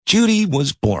Judy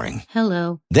was boring.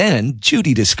 Hello. Then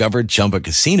Judy discovered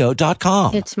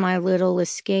ChumbaCasino.com. It's my little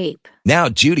escape. Now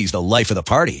Judy's the life of the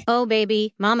party. Oh,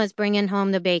 baby, mama's bringing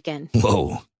home the bacon.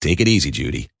 Whoa, take it easy,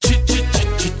 Judy.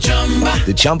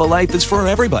 The Chumba life is for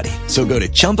everybody. So go to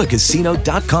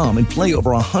ChumbaCasino.com and play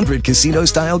over 100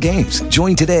 casino-style games.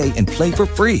 Join today and play for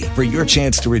free for your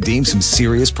chance to redeem some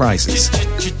serious prizes.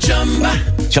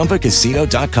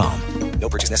 ChumbaCasino.com. No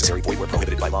purchase necessary. Void where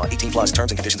prohibited by law. 18 plus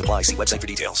terms and conditions apply. See website for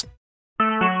details.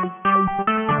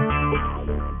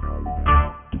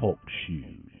 Talk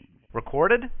shoes.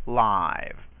 Recorded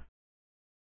live.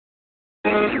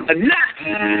 Enough!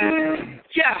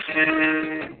 Yeah!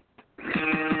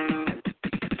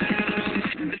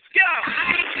 Let's go!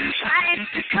 I'm trying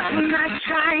to cover my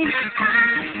trying.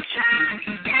 I'm trying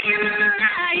to stay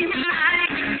alive.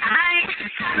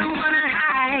 I don't want to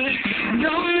hide. No,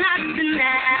 not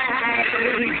tonight.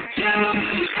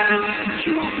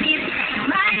 You want me to take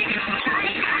my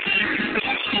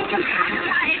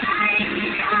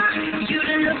you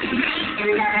to look at me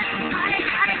and I'm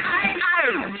ready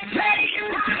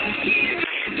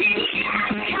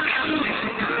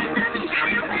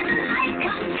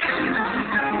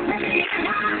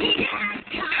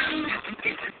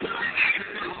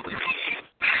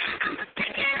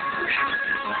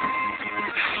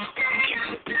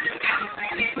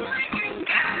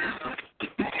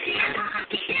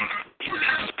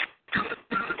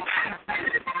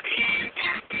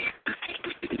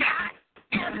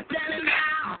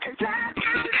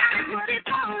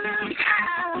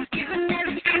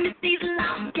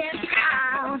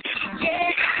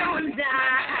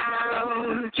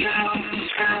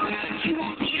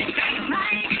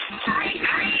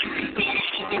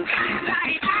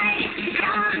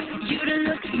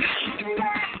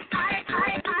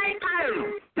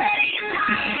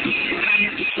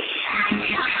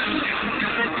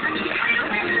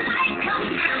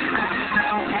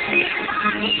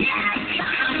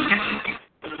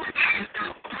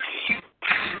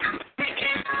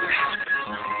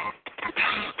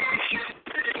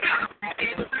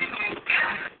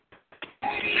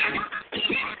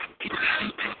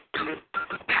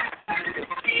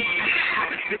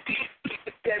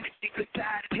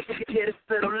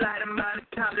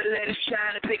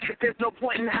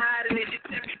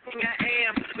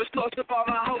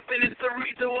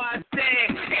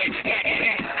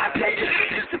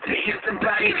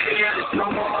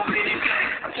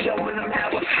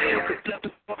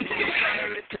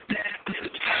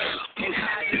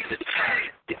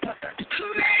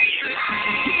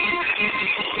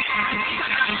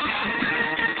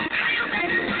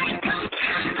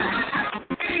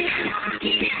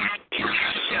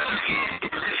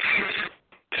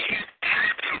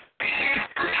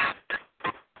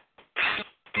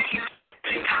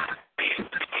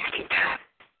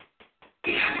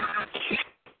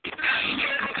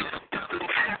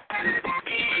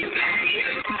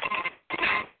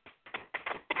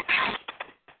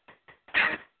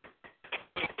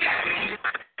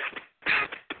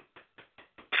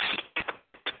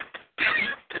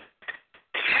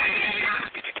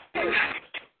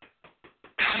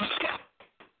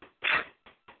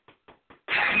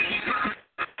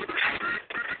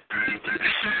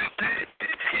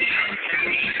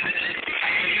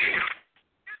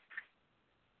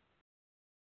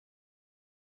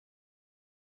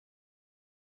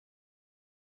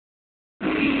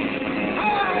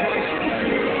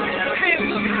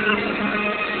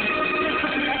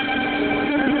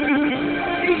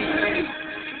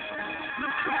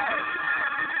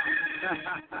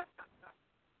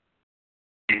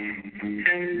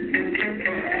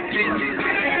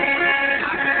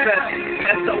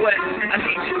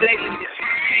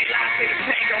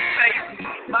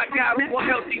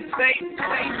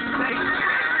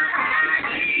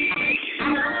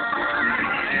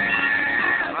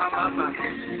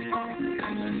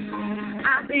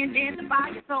I've been in the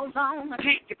fire so long, I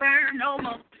can't get burned no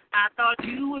more. I thought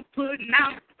you were putting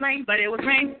out the flame, but it was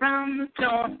rain from the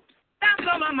storm. That's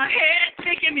all on my head,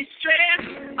 taking me stress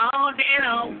all day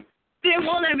long. They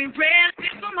won't let me rest,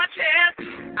 it's on my chest.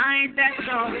 I ain't that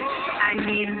strong. I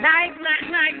need a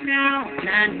light now.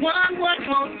 911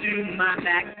 won't do my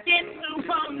back. Get too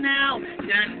wrong now.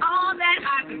 Done all that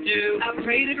I could do. I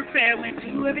prayed every prayer, went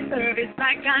to every service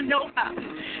like I know how.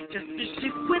 Just a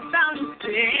ship without a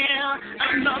sail.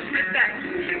 I'm lost without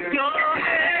your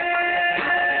help.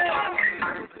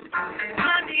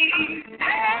 I need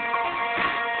help.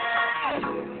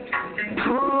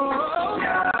 Oh,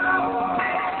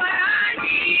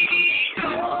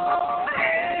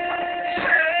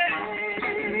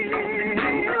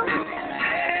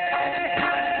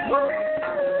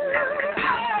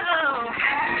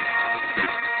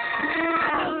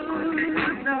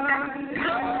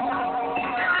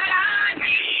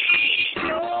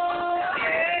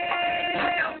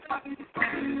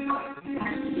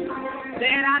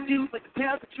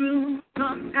 do,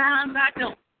 sometimes I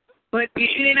don't. But it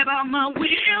ain't about my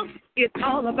will, it's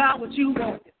all about what you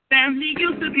want. Family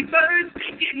used to be first,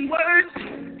 getting worse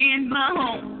in my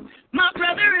home. My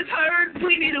brother is hurt,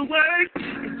 we need a word,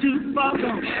 it's too far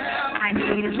gone. I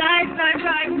need a lifeline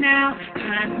right now,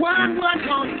 911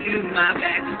 won't do. My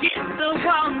back's against the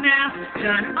wall now,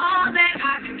 done all that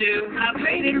I can do. I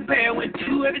prayed in prayer, went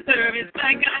to every service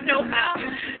like I know how.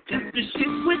 Just a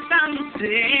ship without a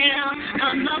sail,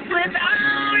 enough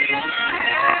without your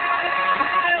help.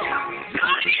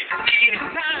 Don't give me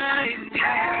time.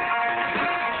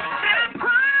 I'm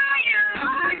crying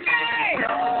all day.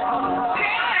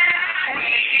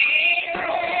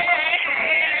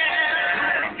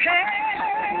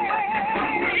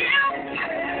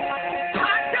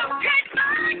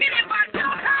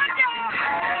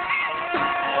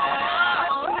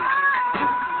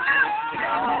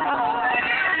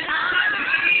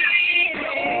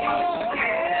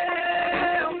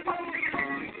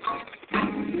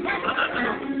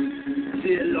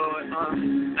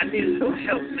 I need a little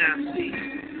help now, see.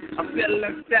 I feel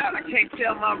left out. I can't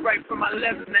tell my right from my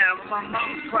left now. My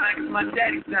mom's crying because my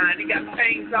daddy's dying. He got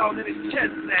pains all in his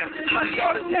chest now. My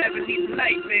daughter's having these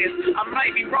nightmares. I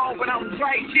might be wrong, but I'm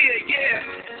right here,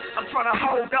 yeah. I'm trying to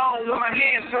hold on when my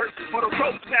hands hurt for the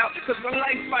ropes out. Because when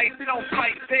life fights, it don't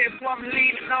fight fair. So I'm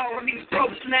leaning all on these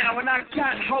ropes now. And I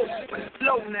got hope, but it's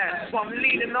slow now. So I'm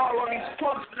leaning all on these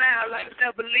ropes now like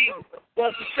never leave.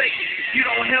 Won't forsake me. You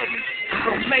don't help me,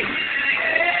 don't make me.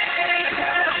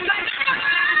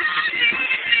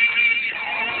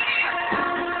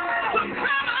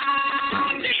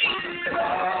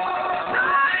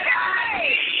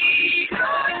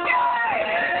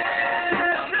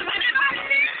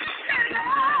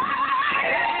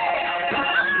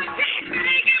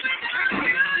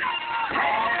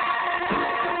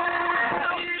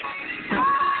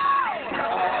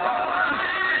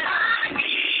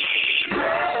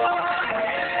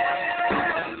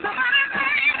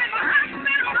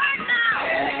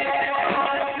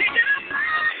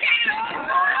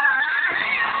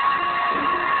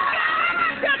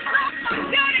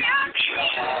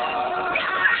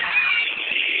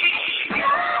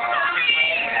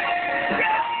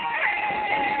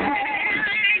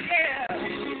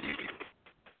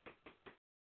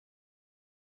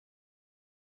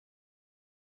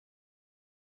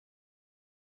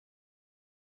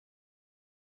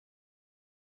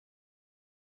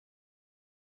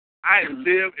 I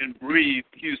live and breathe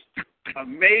Houston.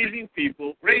 Amazing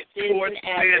people, great sports,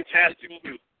 fantastic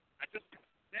music.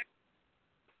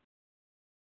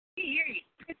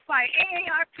 It's why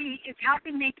AARP is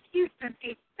helping make Houston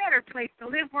a better place to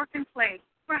live, work, and play.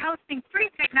 We're hosting free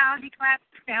technology classes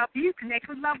to help you connect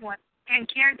with loved ones and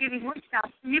caregiving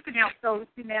workshops so you can help those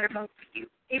who matter most to you.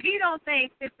 If you don't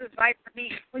think this is right for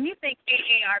me, when you think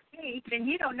AARP, then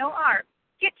you don't know art.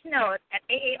 Get to know us at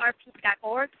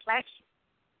aarp.org/.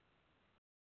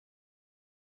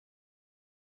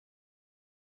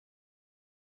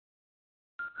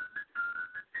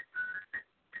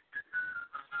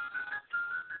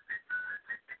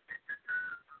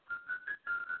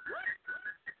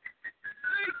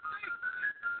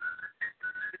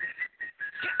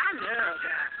 I love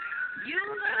God. You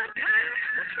love God.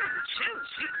 What's wrong with you?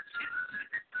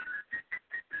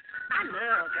 I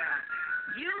love God.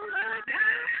 You love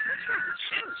God. What's wrong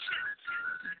with you?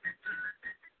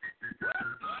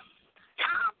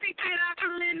 I don't think that I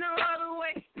can live no other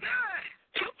way.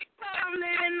 You can tell I'm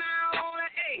living now on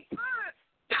an A.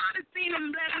 God has seen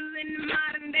them blessings in the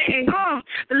modern day.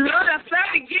 The Lord I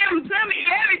serve to give them to me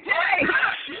every day.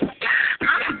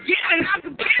 I'm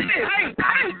forgiving. Hey.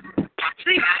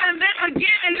 See, I done been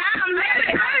forgiven, now I'm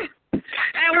living.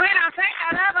 And when I say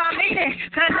I love, I mean it.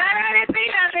 Cause I didn't see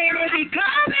nothing if he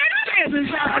comes in the business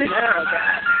of it.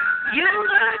 You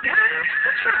love God.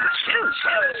 What's wrong with you?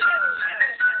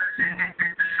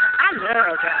 I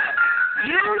love God.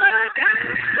 You love God.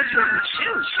 What's wrong with you?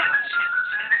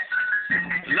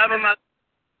 Love him,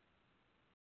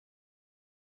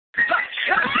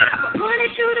 Put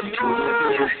it to the floor.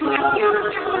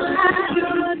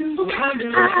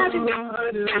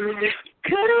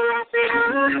 Could've wrapped it up.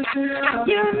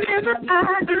 You remember I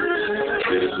do.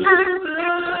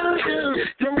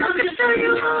 Don't want to show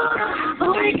you all.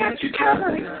 Only got you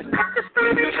covered. I can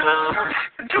spend it all.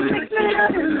 Don't make me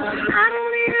love you. I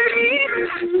don't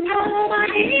even know what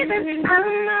even. I'm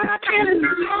not feeling the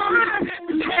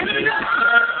let it go.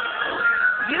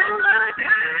 You love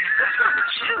God. What's wrong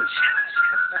with you?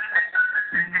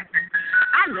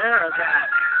 I love God.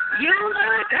 You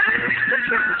love God. What's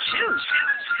wrong with you?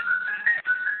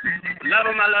 Love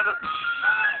him, I love him.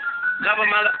 Love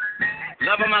him, I love him.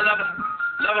 Love him, I love him.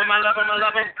 Love him, I love him, I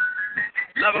love him.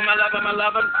 Love him, I love him, I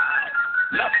love him.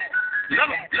 Love him, love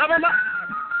him, love him,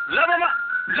 love him,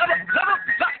 love him, love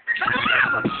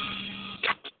him.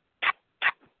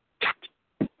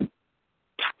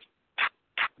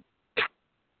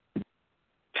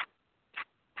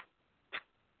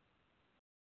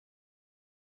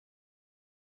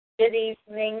 Good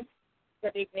evening.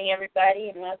 Good evening, everybody,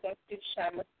 and welcome to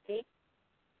SHAMMAH Speak.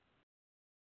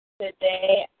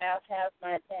 Today, I'll have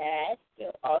my dad.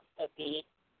 He'll also be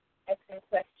asking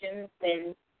questions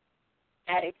and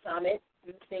adding comments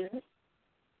and things.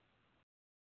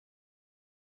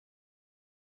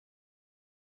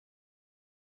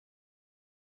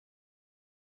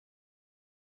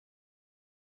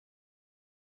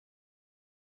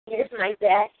 Here's my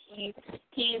dad. He's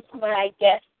my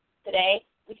guest today.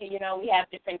 You know, we have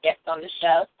different guests on the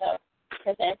show, so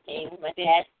presenting my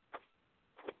dad.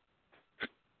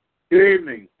 Good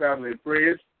evening, family and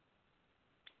friends.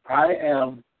 I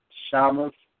am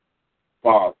SHAMMAH's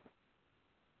father,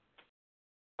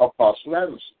 Apostle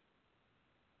Anderson.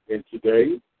 And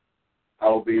today, I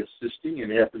will be assisting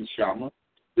and helping SHAMMAH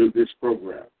through this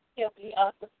program. He'll be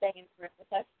also staying with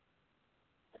us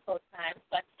the whole time,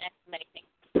 so I can ask him anything.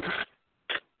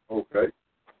 Okay.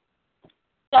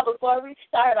 So before we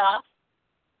start off,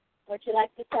 would you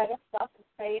like to start us off and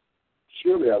pray?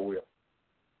 Surely I will.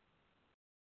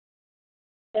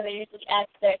 So I usually ask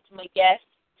that to my guests.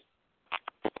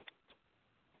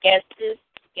 Guests.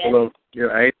 Hello. Yeah,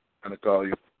 I ain't trying to call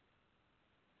you.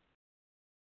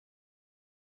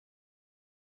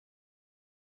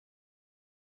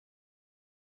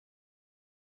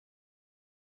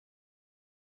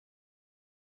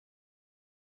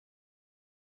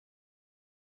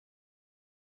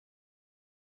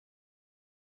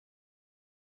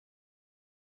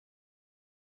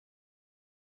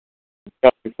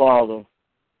 Heavenly Father,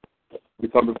 we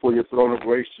come before your throne of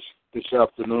grace this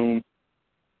afternoon,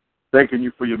 thanking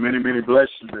you for your many, many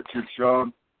blessings that you've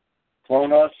shown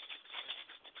upon us.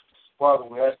 Father,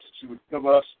 we ask that you would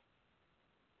cover us,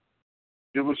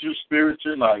 give us your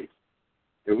spiritual life,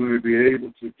 that we would be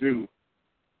able to do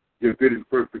your good and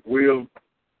perfect will.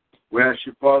 We ask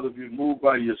you, Father, if you move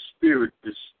by your spirit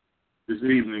this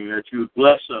evening, that you would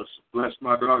bless us. Bless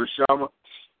my daughter, SHAMMAH,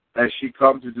 as she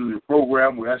comes to do the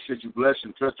program. We ask that you bless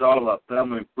and touch all of our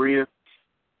family and friends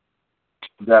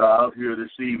that are out here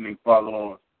this evening, Father,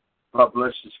 Lord. God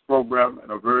bless this program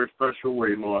in a very special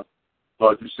way, Lord.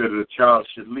 Lord, you said that a child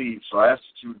should lead. So I ask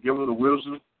that you would give her the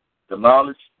wisdom, the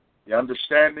knowledge, the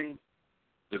understanding,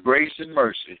 the grace and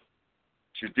mercy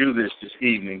to do this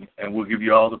evening. And we'll give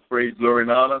you all the praise, glory,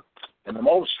 and honor. And the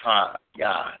Most High,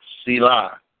 God,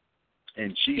 Selah,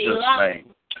 in Jesus'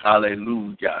 name.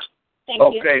 Hallelujah. Thank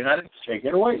you. Okay, honey, take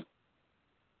it away.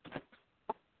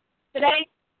 Today,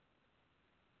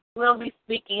 we'll be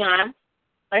speaking on,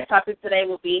 our topic today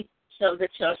will be the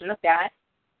children of God.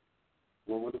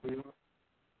 What would it be?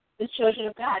 The children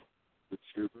of God. The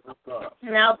children of God.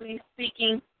 And I'll be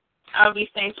saying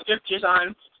scriptures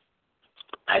on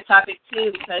our topic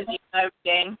too, because every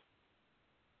day,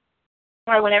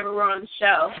 or whenever we're on the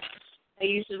show,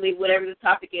 whatever the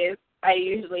topic is, I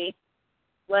usually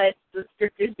let the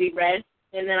scriptures be read,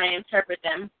 and then I interpret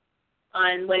them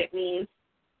on what it means.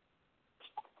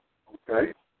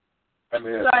 Okay. So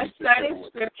our starting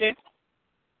scripture.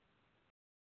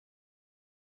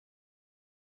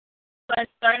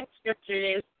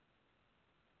 Is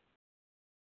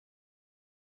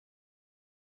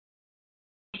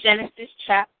Genesis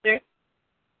chapter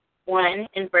 1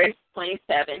 and verse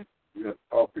 27. Yeah,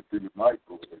 talk it to the mic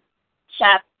over there.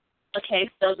 Okay,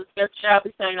 so the scripture I'll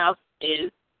be starting off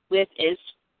is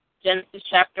Genesis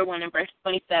chapter 1 and verse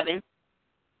 27.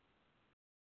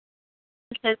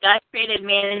 It says, God created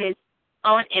man in his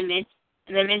own image,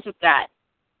 in the image of God.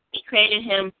 He created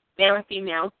him, male and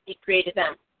female. He created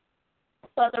them.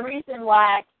 So the reason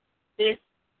why this...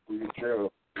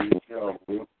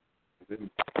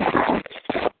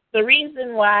 The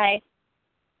reason why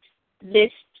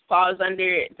this falls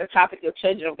under the topic of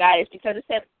children of God is because it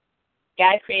says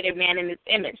God created man in his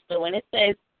image. So when it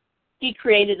says he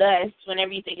created us,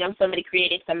 whenever you think of somebody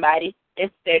creating somebody,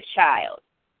 it's their child.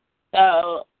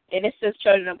 So, and it says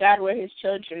children of God, we're his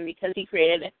children because he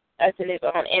created us in his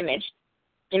own image.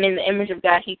 And in the image of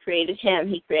God, he created him.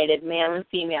 He created male and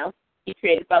female. He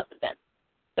created both of them.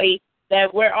 So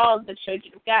that we're all the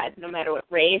children of God, no matter what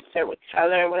race or what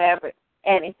color or whatever,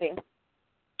 anything.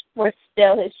 We're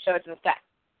still his children of God.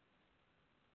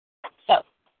 So,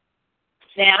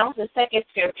 now the second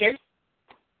scripture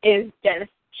is Genesis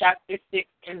chapter 6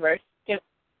 and verse 2.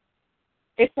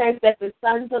 It says that the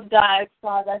sons of God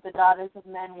saw that the daughters of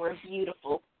men were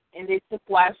beautiful, and they took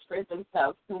wives for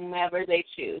themselves, whomever they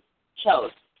chose.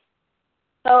 chose.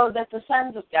 So that the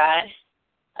sons of God,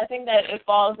 I think that it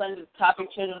falls under the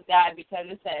topic children of God because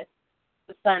it says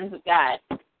the sons of God.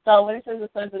 So when it says the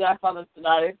sons of God followed the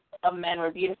daughters of men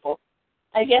were beautiful,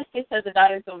 I guess they said the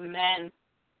daughters of men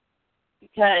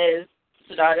because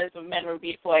the daughters of men were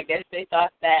beautiful. I guess they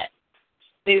thought that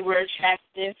they were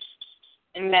attractive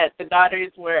and that the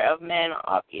daughters were of men,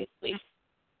 obviously.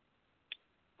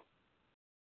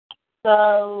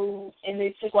 So, and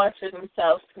they took wives for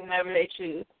themselves whomever they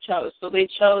chose. So they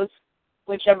chose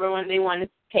whichever one they wanted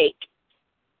to take.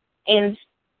 And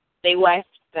they wifed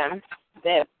them,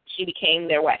 that she became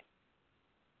their wife.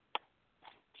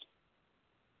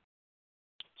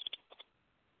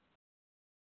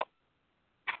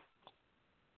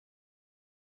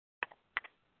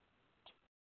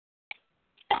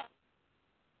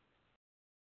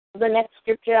 The next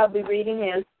scripture I'll be reading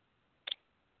is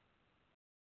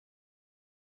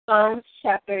Psalms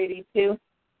chapter 82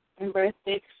 and verse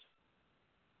 6.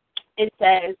 It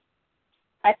says,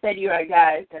 I said you are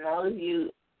gods, and all of you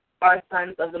are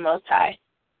sons of the Most High.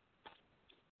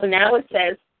 So now it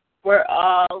says we're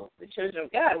all the children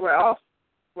of God.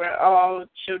 We're all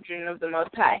children of the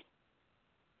Most High.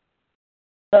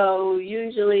 So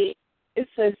usually it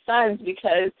says sons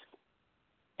because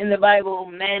in the Bible,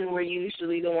 men were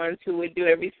usually the ones who would do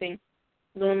everything.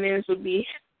 The women would be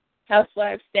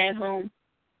housewives, stay at home,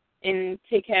 and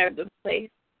take care of the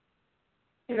place.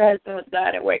 And that's what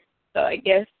God at work. So I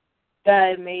guess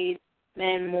God made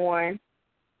men more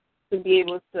to be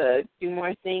able to do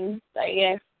more things, I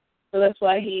guess. So that's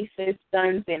why he says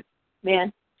sons and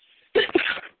man.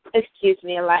 Excuse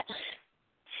me a lot.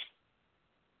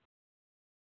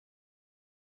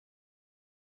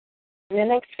 The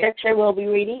next scripture we'll be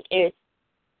reading is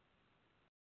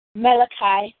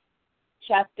Malachi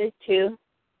chapter 2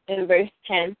 and verse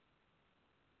 10.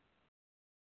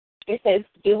 It says,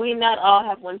 do we not all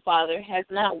have one Father? Has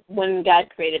not one God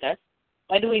created us?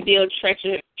 Why do we deal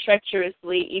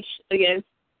treacherously each against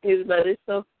his brother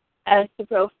so as to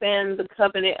profane the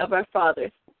covenant of our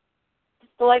fathers?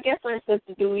 So I guess when it says,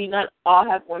 do we not all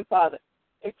have one Father,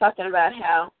 it's talking about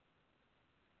how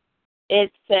it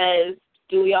says,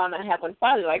 do we all not have one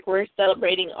Father? Like, we're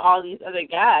celebrating all these other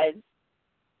gods.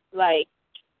 Like,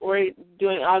 we're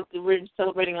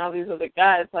celebrating all these other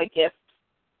gods. Like, if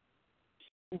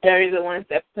they're the ones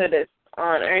that put us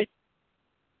on earth.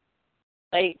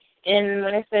 Like, and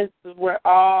when it says do we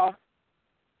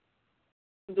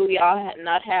all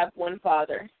not have one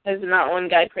Father? Has not one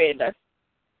God created us?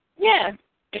 Yeah.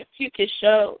 If you could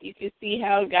see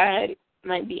how God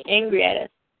might be angry at us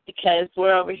because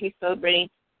we're over here celebrating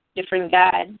different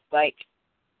gods, like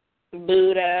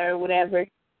Buddha or whatever.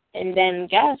 And then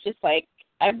God's just like,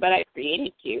 I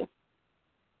created you.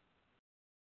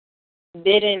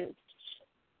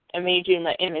 I made you in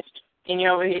my image, and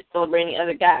you're over here celebrating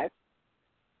other gods.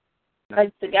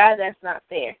 Like, the God, that's not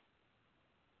fair.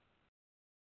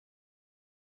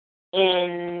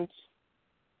 And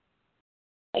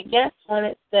I guess when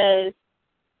it says,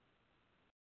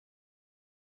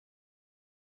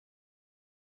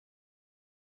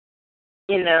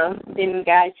 didn't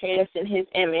God create us in his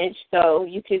image, so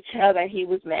you could tell that he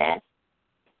was mad.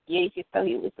 Yeah, you could tell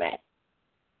he was mad.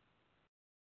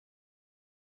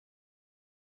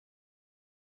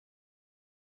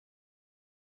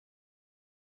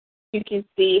 You can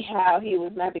see how he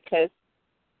was mad because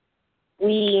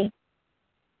we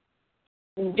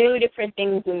do different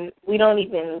things and we don't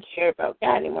even care about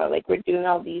God anymore. Like, we're doing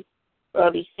all these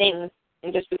things,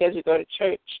 and just because we go to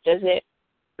church, does it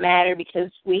matter?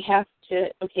 Because we have to,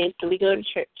 so we go to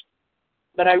church.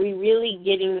 But are we really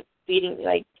getting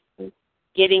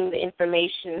the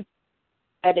information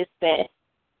that is said?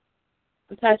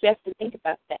 Sometimes we have to think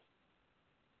about that.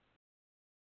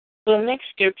 So the next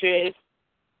scripture is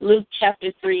Luke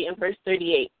chapter 3 and verse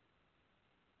 38.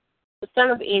 The son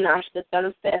of Enosh, the son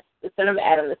of Seth, the son of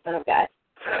Adam, the son of God.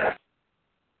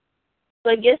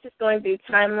 So I guess it's going through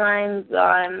timelines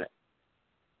on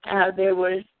how there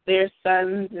were their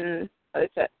sons and other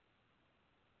stuff.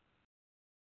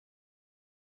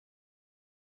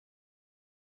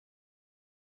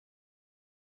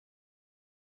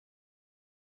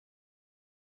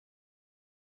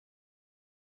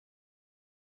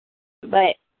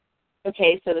 But, so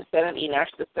the son of Enosh,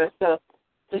 the son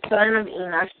of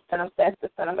Enosh, the son of Seth, the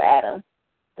son of Adam,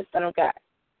 the son of God.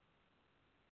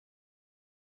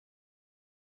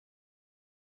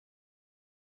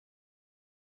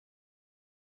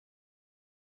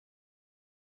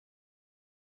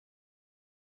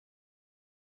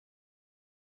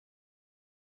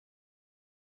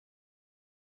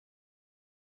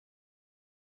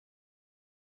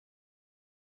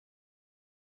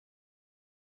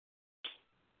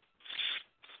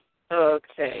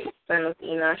 Okay, son of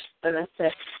Enosh, son of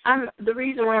Seth. The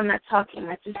reason why I'm not talking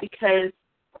much is because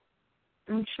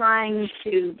I'm trying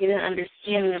to get an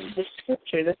understanding of the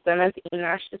scripture, the son of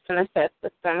Enosh, the son of Seth,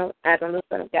 the son of Adam, the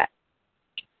son of God.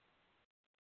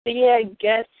 So yeah, I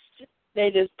guess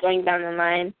they're just going down the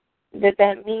line.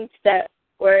 That means that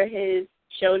we're his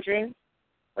children,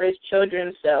 or his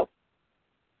children, so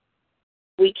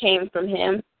we came from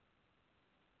him,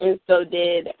 and so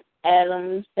did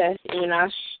Adam, Seth,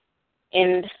 Enosh,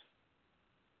 and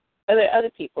other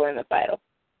people in the Bible.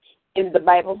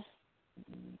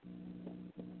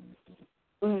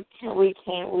 We've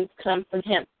come from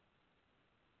him.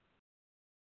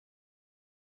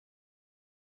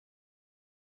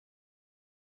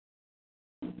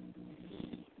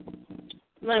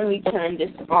 Let me turn this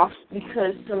off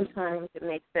because sometimes it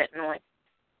makes that noise.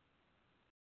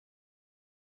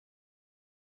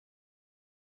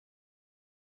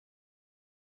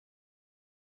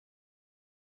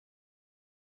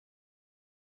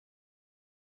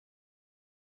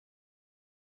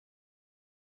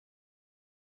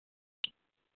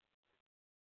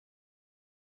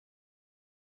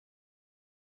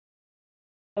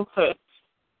 Okay.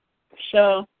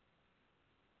 So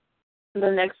the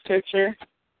next scripture,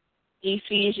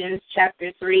 Ephesians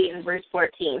chapter 3 and verse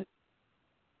 14.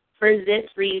 For this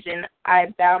reason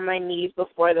I bow my knees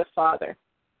before the Father.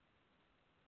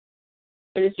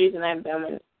 For this reason I bow my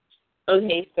knees.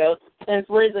 Okay, so since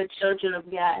we're the children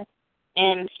of God,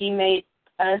 and he made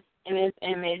us in his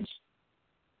image,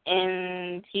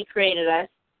 and he created us,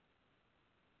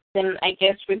 then I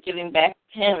guess we're giving back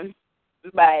to him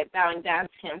by bowing down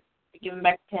to him. We're giving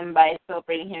back to him by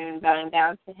celebrating him and bowing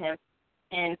down to him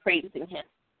and praising him.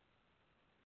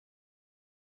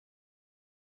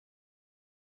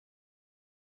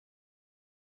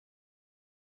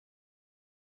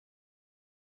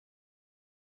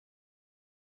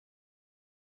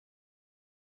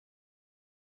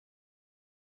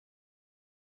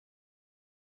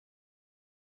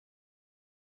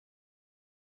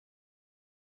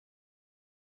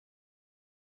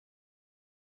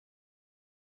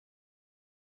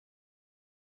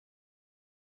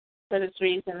 For this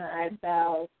reason, I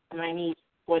bow my knees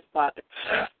before the Father.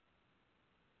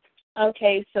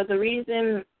 Okay, so the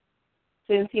reason,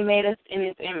 since he made us in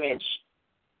his image,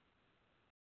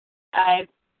 I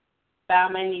bow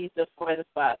my knees before the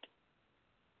Father.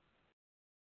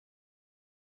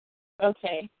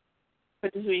 Okay, for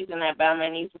this reason, I bow my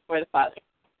knees before the Father.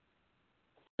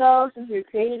 So, since we were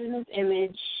created in his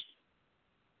image,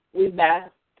 we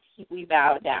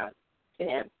bow down to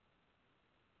him.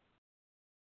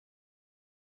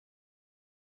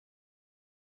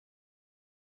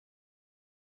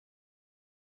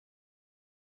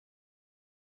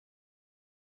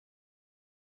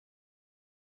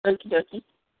 Okie dokie.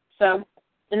 So,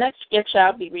 the next scripture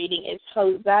I'll be reading is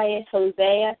Hosea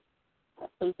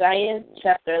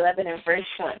chapter 11 and verse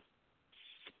 1.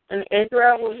 When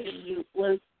Israel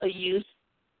was a youth,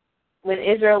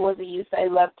 I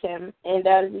loved him, and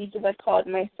out of Egypt I called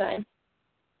my son.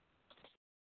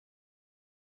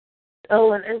 Oh,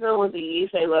 when Israel was a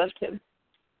youth, I loved him.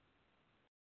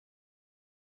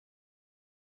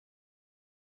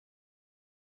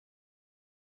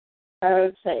 I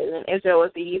would say, when Israel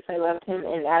was a youth, I loved him,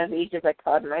 and out of Egypt I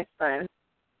called my son.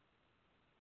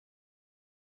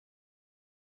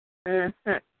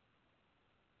 Mm-hmm.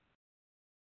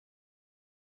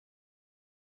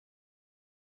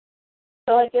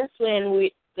 So I guess when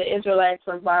the Israelites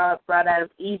were brought out of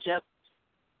Egypt,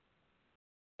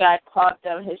 God called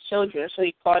them his children, so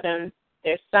he called them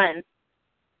their sons.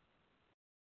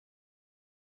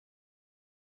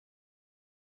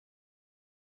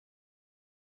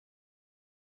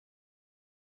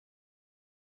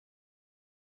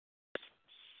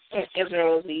 And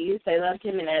Israel was a youth, I loved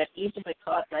him, and out of Egypt I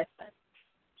called my son.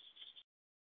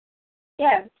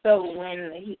 Yeah, so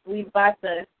when he brought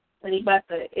the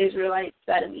Israelites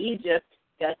out of Egypt,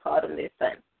 God called them their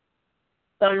son.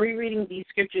 So I'm rereading these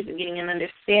scriptures and getting an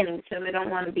understanding because I don't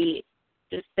want to be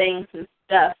just saying some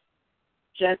stuff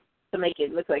just to make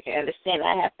it look like I understand.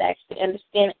 I have to actually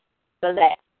understand it so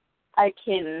that I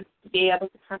can be able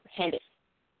to comprehend it.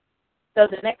 So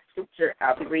the next scripture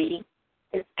I'll be reading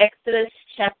is Exodus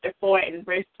chapter 4 and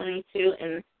verse 22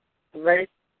 and verse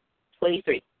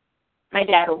 23. My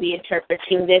dad will be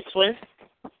interpreting this one.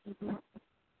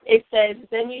 It says,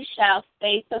 Then you shall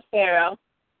say to Pharaoh,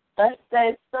 Thus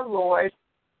says the Lord,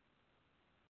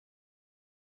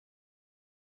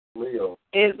 Leo.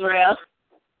 Israel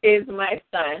is my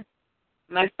son,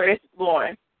 my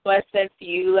firstborn. So I said to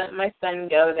you, Let my son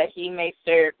go, that he may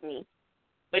serve me.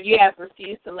 But you have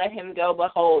refused to let him go.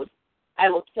 Behold, I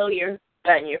will kill your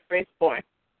son, your firstborn.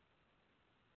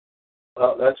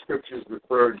 That scripture is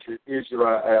referring to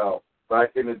Israel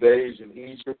back in the days in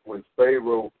Egypt when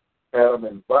Pharaoh had them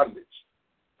in bondage.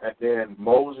 And then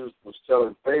Moses was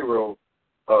telling Pharaoh,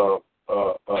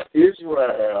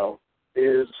 Israel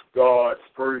is God's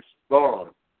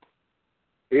firstborn.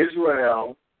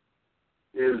 Israel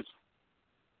is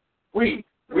we're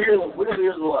the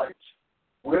Israelites.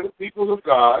 We're the people of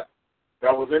God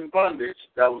that was in bondage,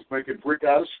 that was making brick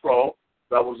out of straw,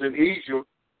 that was in Egypt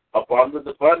up under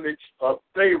the bondage of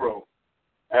Pharaoh.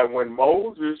 And when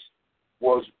Moses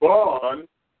was born,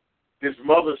 his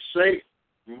mother saved.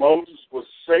 Moses was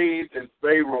saved in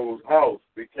Pharaoh's house,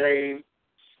 became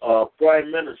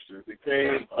prime minister, he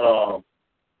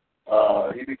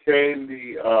became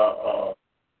the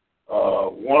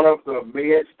one of the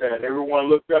men that everyone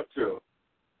looked up to,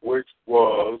 which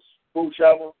was who,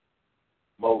 Shamma?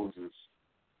 Moses.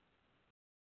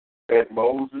 And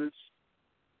Moses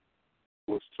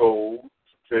was told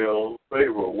to tell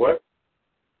Pharaoh what?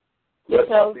 Let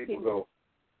my people go.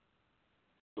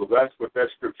 So that's what that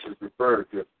scripture is referring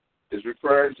to. It's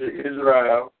referring to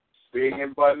Israel being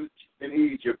in bondage in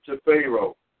Egypt to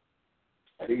Pharaoh.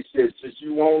 And he said, since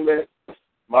you won't let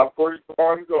my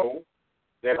firstborn go,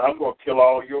 then I'm going to kill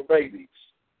all your babies.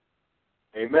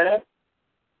 Amen?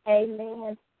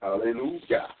 Amen.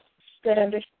 Hallelujah. Good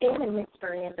understanding,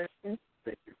 Mr. Anderson.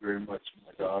 Thank you very much,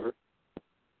 my daughter.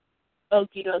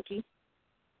 Okie dokie.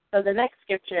 So the next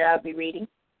scripture I'll be reading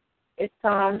is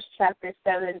Psalms chapter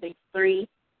 73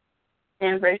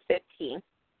 and verse 15.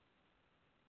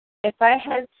 If I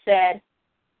had said,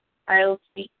 I will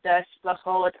speak thus,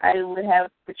 behold, I would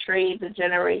have betrayed the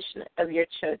generation of your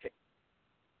children.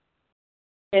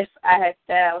 If I had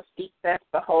said, I will speak thus,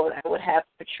 behold, I would have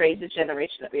betrayed the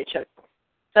generation of your children.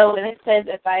 So when it says,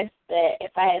 if I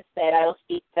had said, I will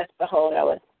speak thus, behold, I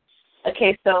would.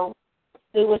 Okay, so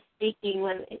who was speaking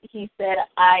when he said,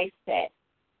 I said?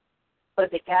 Was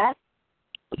it God?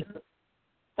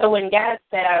 So when God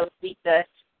said, I will speak thus,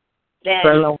 then...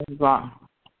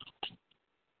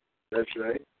 That's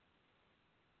right.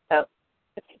 Oh,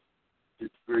 okay.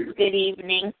 Good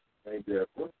evening. Hey,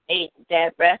 Deborah. Hey,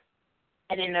 Deborah.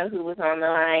 I didn't know who was on the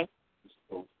line.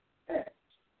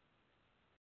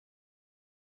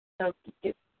 I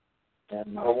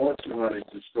want you, honey,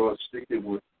 to start sticking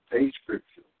with a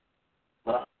scripture,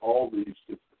 not all these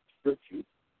different scriptures.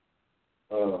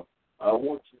 I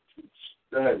want you to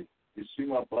study. You see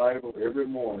my Bible every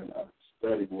morning. I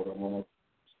study what I'm going to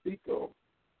speak of.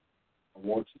 I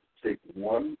want you to take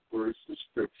one verse of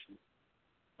scripture.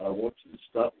 I want you to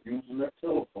stop using that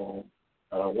telephone,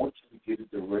 and I want you to get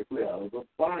it directly out of the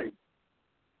Bible.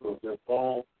 So that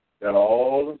phone got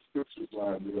all the scriptures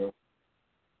lined up,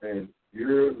 and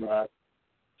you're not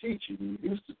teaching. You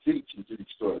used to teach until you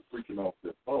started freaking off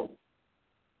that phone.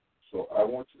 So I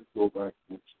want you to go back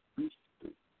to what you used to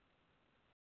do.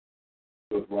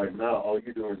 Because right now, all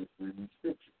you're doing is reading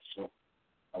scripture. So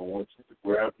I want you to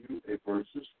grab you a verse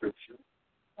of scripture,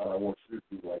 and I want you to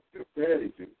do like your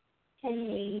daddy did. Can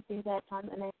you do that on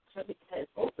the next show? Because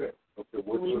Okay,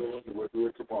 we'll do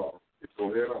it tomorrow.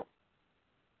 Go ahead on.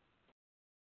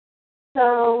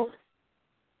 So,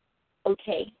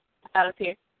 okay, out of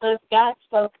here. So if God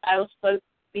spoke, I was supposed to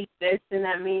speak this, and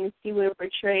that means he would have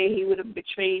betrayed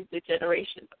the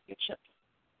generation of your children.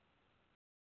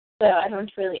 So I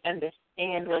don't really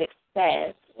understand what it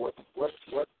says. What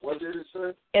did it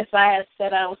say? If I had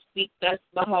said I will speak thus,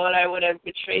 behold, I would have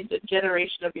betrayed the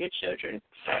generation of your children.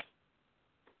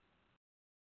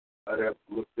 I'd have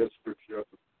to look that scripture up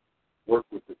and work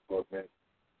with it for a minute.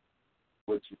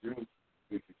 What you do,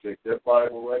 if you take that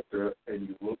Bible right there and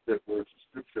you look that verse of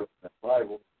scripture up in that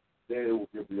Bible, then it will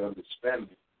give you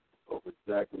understanding of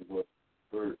exactly what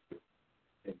the word is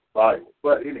in the Bible.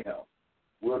 But anyhow,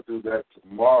 we'll do that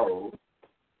tomorrow.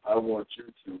 I want you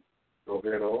to go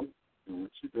ahead on, do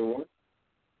what you're doing.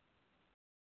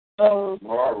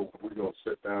 Tomorrow we're going to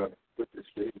sit down and put this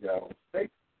thing down on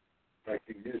paper like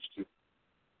you used to.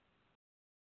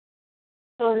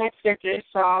 So the next scripture is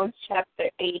Psalms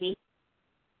chapter 80,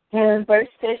 and verse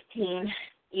 15.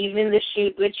 Even the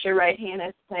shoot which your right hand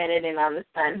has planted, and on the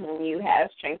son whom you have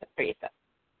strengthened for yourself.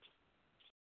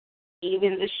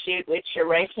 Even the shoot which your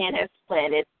right hand has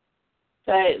planted.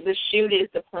 So the shoot is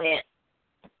the plant.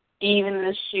 Even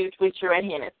the shoot which your right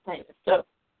hand has planted. So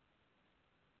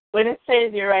when it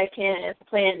says your right hand has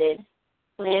planted,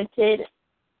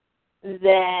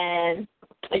 then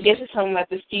I guess it's talking about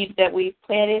the seed that we've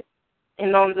planted,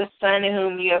 and on the son in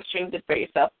whom you have strengthened for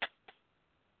yourself.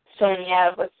 So when you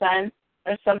have a son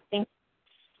or something,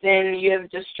 then you have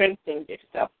just strengthened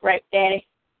yourself, right, Daddy?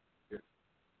 Yeah.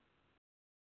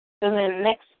 So then the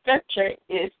next scripture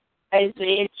is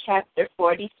Isaiah chapter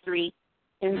 43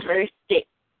 in verse 6.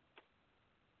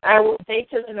 I will say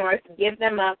to the north, give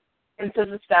them up, and to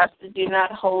the south, do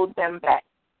not hold them back.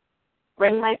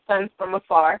 Bring my sons from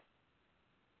afar,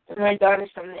 and my daughters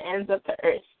from the ends of the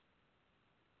earth.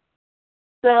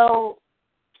 So,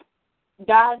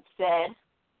 God said,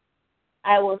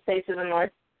 I will say to the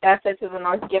north, God said to the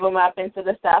north, give them up, and to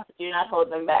the south, do not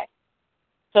hold them back.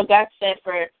 So God said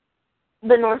for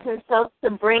the north and south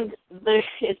to bring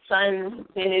his sons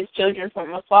and his children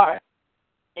from afar,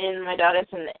 and my daughters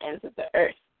from the ends of the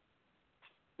earth.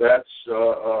 That's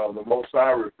the Most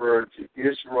High referring to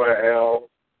Israel.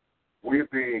 We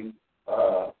being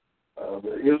the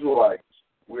Israelites,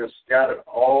 we're scattered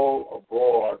all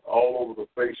abroad, all over the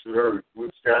face of the earth. We're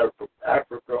scattered from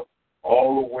Africa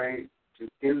all the way to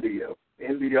India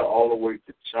all the way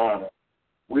to China.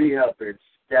 We have been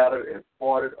scattered and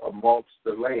parted amongst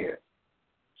the land.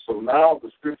 So now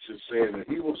the scripture is saying that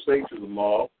he will say to the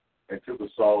north and to the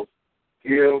south,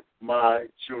 give my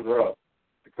children up.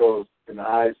 Because in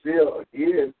Isaiah,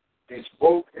 again, he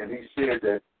spoke and he said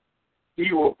that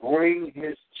he will bring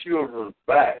his children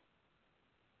back.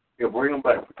 He'll bring them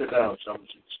back. Put it down, Shammah.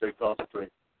 Stay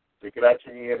concentrated. Take it out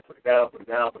your hand, put it down, put it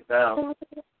down, put it down.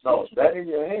 No, it's that in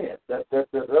your hand. That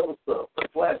other stuff. The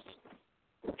plastic.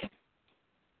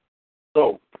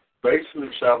 So, basically,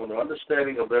 Shammah, the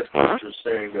understanding of that scripture is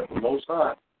saying that the Most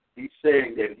High, he's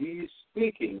saying that he's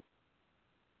speaking,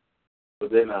 but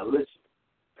they're not listening.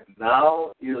 And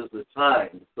now is the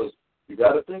time, because you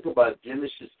got to think about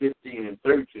Genesis 15 and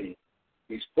 13.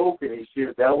 He spoke and he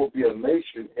said that will be a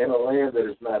nation in a land that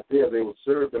is not there. They will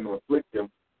serve them and afflict them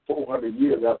 400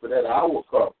 years. After that, I will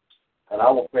come and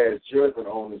I will pass judgment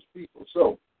on his people.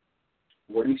 So,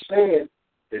 what he's saying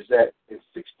is that in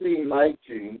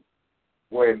 1619,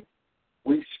 when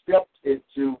we stepped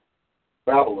into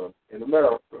Babylon in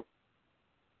America,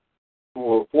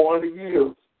 for 400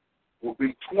 years will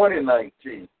be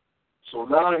 2019. So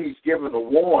now he's giving a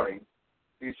warning.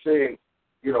 He's saying,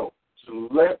 to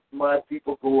let my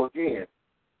people go again.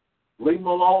 Leave them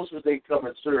alone so they come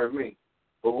and serve me.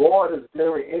 The Lord is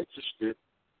very interested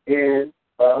in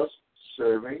us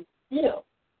serving him.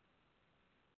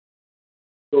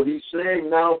 So he's saying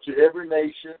now to every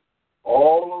nation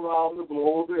all around the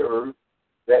globe of the earth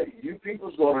that you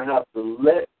people's going to have to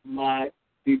let my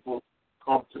people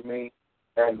come to me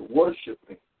and worship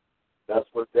me.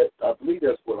 I believe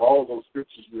that's what all those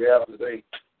scriptures we have today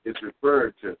is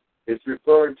referring to. It's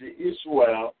referring to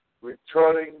Israel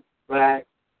returning back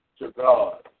to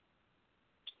God.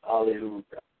 Hallelujah.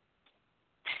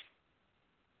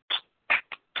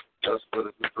 That's what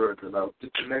it's referring to. Now,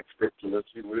 get the next scripture. Let's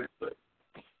see what it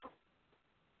says.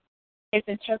 His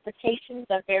interpretations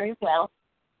are very well.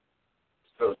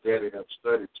 Because Daddy have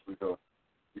studied, sweetheart.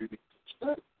 You need to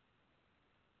study.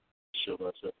 Show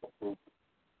myself approved.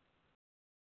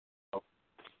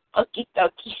 Okie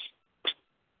dokie.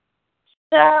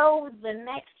 So the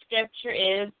next scripture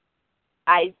is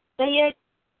Isaiah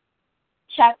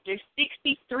chapter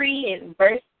 63 and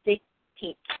verse 16.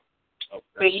 Okay.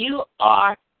 For you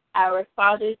are our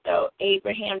fathers, though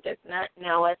Abraham does not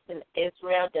know us and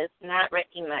Israel does not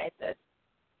recognize us.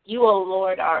 You, O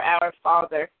Lord, are our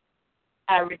Father.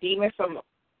 Our Redeemer from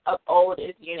of old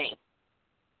is your name.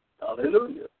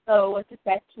 Hallelujah. So what does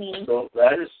that mean? So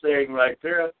that is saying right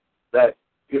there that,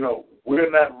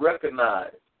 we're not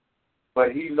recognized,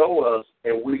 but he knows us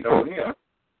and we know him.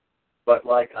 But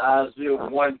like Isaiah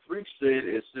 1:3 said,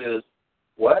 it says,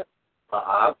 what? An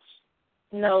ox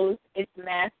knows its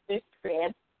master's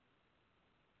crib.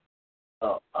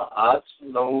 An ox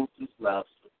knows its master.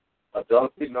 A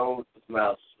donkey knows its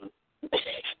master.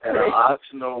 And an ox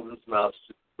knows its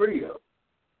master's crib.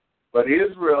 But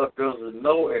Israel doesn't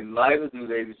know, and neither do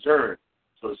they discern.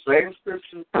 So the same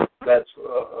scripture that's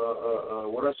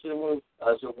what I said was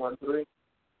Isaiah 1:3.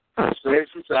 The same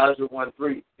scripture Isaiah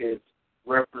 1:3 is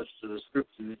reference to the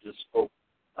scripture you just spoke,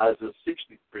 Isaiah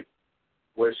 63.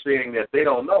 We're saying that they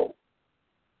don't know.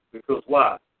 Because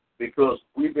why? Because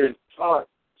we've been taught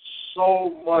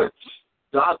so much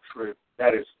doctrine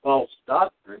that is false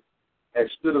doctrine,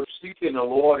 instead of seeking the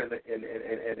Lord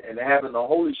and having the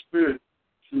Holy Spirit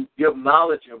to give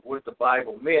knowledge of what the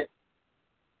Bible meant.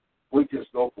 We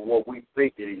just go for what we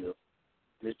think it is.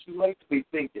 And it's too late to be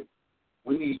thinking.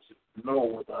 We need to know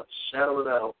without a shadow of a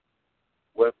doubt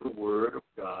what the Word of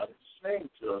God is saying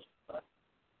to us tonight.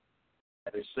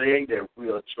 And it's saying that we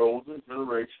are a chosen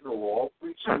generation of all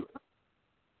priesthood.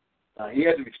 Now, he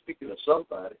had to be speaking to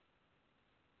somebody.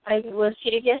 I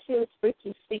guess he was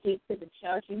speaking to the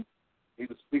children. He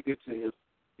was speaking to his,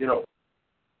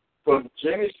 from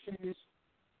Genesis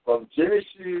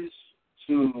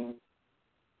to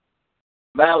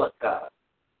Malachi.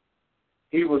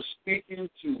 He was speaking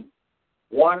to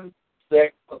one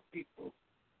sect of people.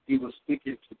 He was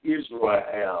speaking to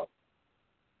Israel.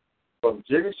 From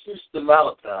Genesis to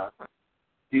Malachi,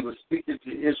 he was speaking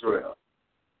to Israel.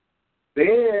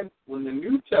 Then, when the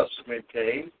New Testament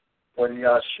came, when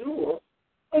Yeshua,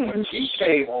 he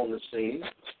came on the scene,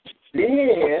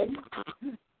 then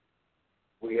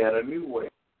we had a new way.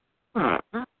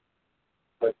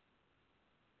 But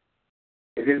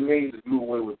it didn't mean to do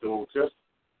away with the Old Testament.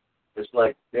 It's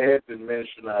like they had been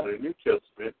mentioned out of the New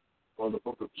Testament on the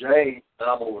book of James,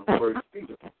 now I'm over in 1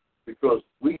 Peter, because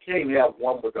we can't have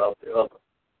one without the other.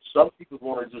 Some people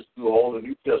want to just do all the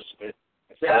New Testament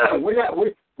and say, we're not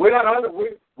under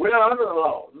the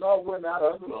law. No, we're not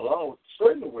under the law.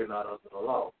 Certainly we're not under the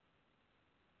law.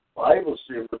 The Bible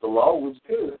said that the law was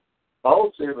good.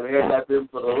 Paul said if it had not been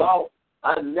for the law,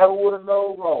 I never would have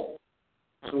known wrong.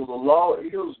 So the law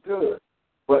is good.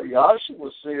 But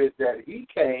Yahshua said that he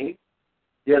came,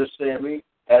 you understand me,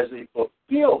 as a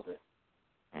fulfillment.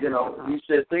 You know, he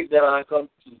said, think that I come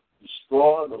to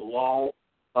destroy the law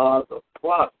of the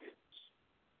prophets.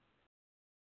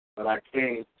 But I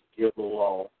came to give the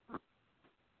law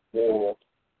more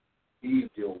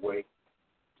easier way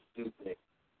to do things.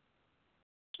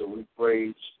 So we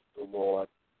praise the Lord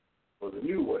for the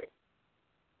new way.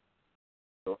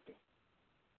 Okay.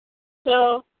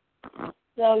 So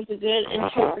that was a good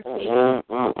interpretation.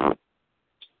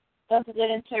 That's a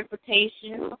good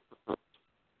interpretation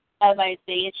of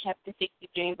Isaiah chapter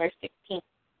 63 and verse 16.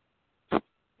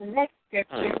 The next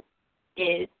scripture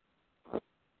is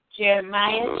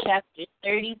Jeremiah chapter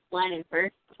 31 and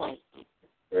verse 20.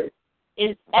 Right.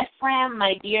 Is Ephraim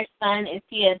my dear son? Is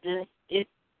he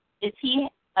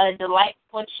a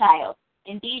delightful child?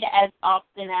 Indeed, as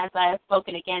often as I have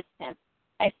spoken against him,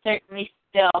 I certainly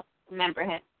still remember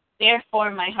him.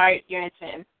 Therefore, my heart yearns for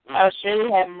him. I will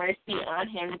surely have mercy on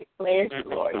him, declares the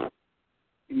Lord.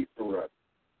 Ephraim.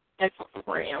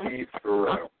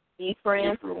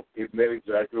 Ephraim. It meant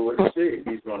exactly what it said.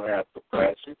 He's going to have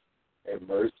compassion and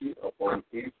mercy upon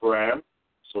Ephraim.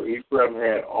 So Ephraim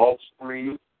had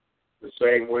offspring the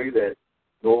same way that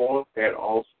Noah had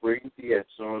offspring. He had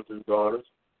sons and daughters.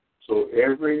 So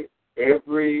every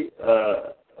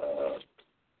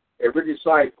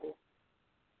disciple,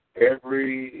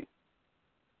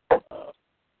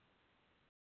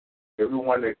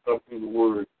 everyone that comes through the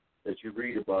word that you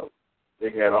read about,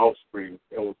 they had offspring.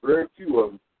 There were very few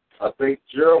of them. I think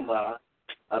Jeremiah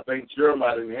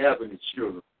didn't have any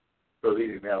children because he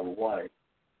didn't have a wife.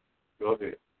 Go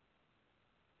ahead.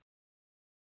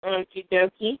 Okie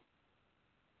dokie.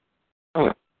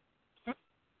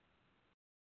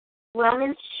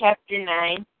 Romans chapter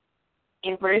 9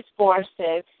 in verse 4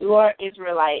 says, "Who are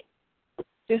Israelites,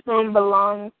 to whom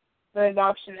belongs the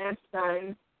adoption as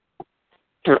sons."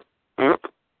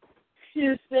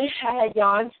 Excuse me, I had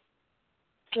yawned.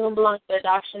 To whom belongs the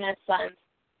adoption as sons,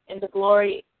 and the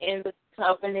glory in the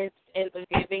covenants, and the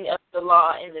giving of the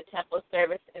law, and the temple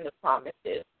service, and the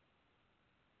promises.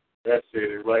 That said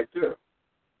it right there.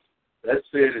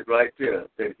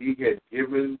 That he had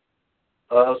given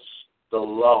us the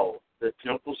law. The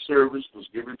temple service was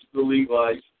given to the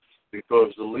Levites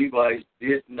because the Levites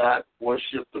did not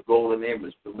worship the golden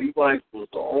image. The Levites was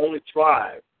the only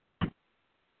tribe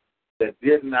that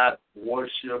did not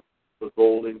worship the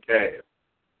golden calf.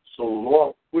 So the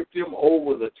Lord put them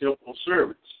over the temple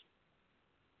service.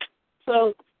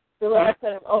 So the Lord put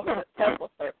them over the temple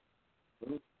service.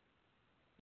 Mm-hmm.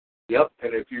 Yep,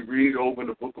 and if you read over in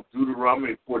the book of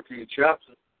Deuteronomy, 14th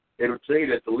chapter, it'll say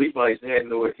that the Levites had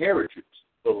no inheritance.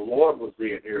 So the Lord was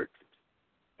their inheritance,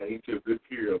 and he took good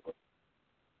care of them.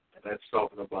 And that's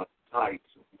talking about the tithes.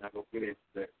 So we're not going to get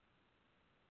into that.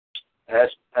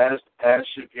 Ask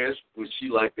your guest, would she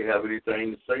like to have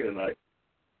anything to say tonight?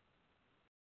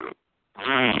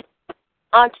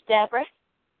 Aunt Deborah.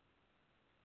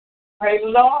 Praise the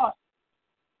Lord.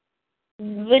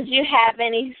 Do you have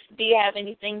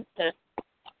anything to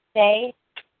say?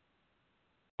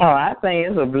 Oh, I think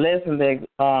it's a blessing that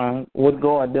what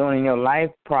God doing in your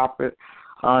life proper,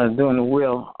 doing the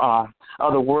will of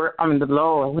the word. I mean the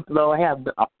Lord. What the Lord have.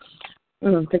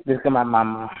 Let me take this come out of my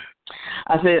mouth.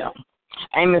 I said,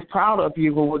 I'm as proud of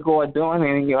you for what God doing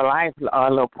in your life,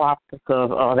 little prophet,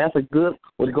 because that's a good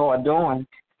what God doing,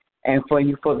 and for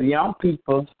the young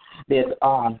people that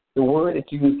the word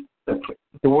that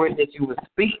you were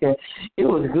speaking, it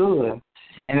was good,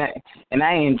 and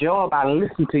I enjoy by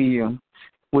listening to you.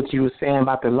 What you were saying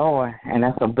about the Lord, and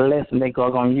that's a blessing that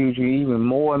God's going to use you even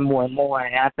more and more and more.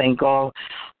 And I thank God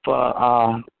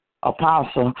for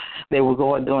Apostle that we're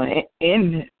going doing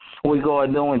in what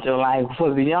God doing with your life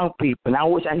for the young people. And I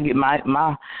wish I could get my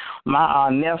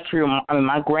nephew,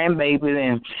 my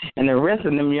grandbaby, and the rest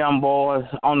of them young boys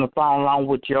on the phone along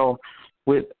with your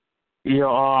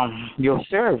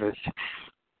service.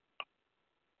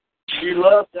 She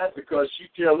loves that because she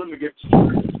tell them to get to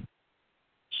church.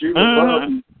 She would love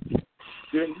it.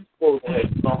 Then you supposed to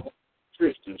have some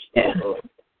Christians. Yeah.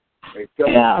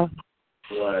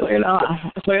 So,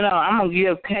 I'm gonna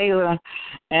give Kayla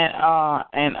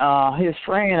and his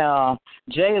friend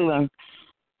Jalen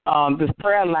this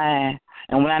prayer line,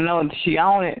 and when I know that she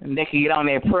on it, they can get on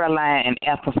that prayer line and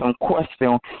ask her some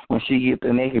questions when she gets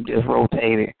there. They can just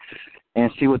rotate it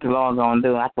and see what the Lord's gonna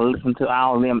do. I can listen to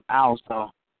all of them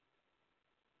also,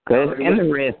 cause it's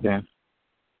interesting.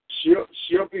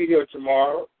 She'll be here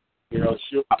tomorrow.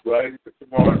 She'll be ready for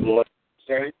tomorrow. Lord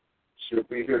say she'll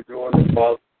be here doing the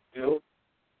Father's will.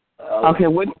 Okay,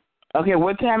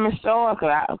 what time it start?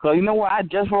 Cause you know what, I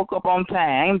just woke up on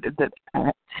time, and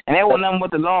that wasn't nothing but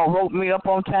the Lord woke me up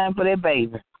on time for that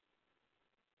baby.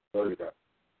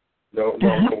 No.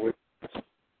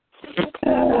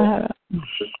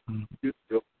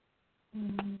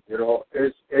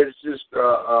 It's just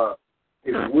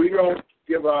if we don't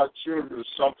give our children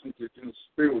something to do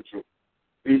spiritual,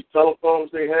 these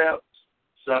telephones they have,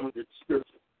 some of it's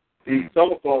spiritual. These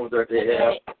telephones that they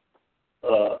have.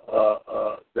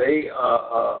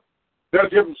 They'll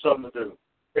give them something to do.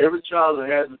 Every child that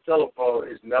has a telephone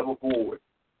is never bored.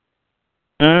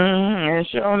 It's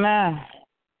sure not.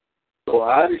 So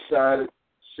I decided,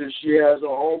 since she has her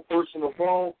own personal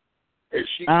phone, if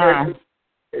she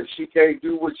can't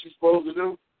do what she's supposed to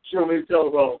do, she don't need a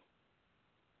telephone.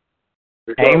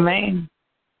 Because Amen.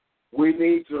 We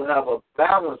need to have a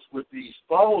balance with these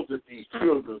phones that these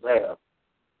children have.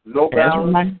 No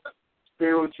balance. Right.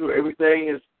 Spiritual, everything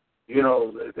is,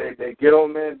 they get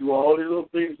on there and do all these little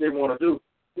things they want to do.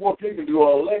 Well, if they can do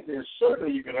all that, then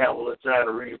certainly you can have a little time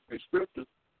to read the scriptures.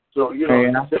 So,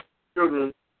 tell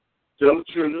the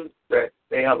children that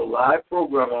they have a live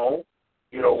program on,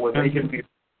 where they can be.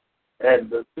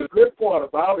 And the good part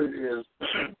about it is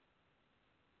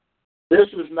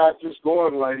this is not just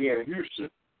going right here in Houston,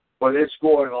 but it's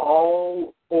going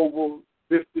all over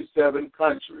 57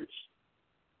 countries.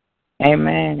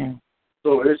 Amen.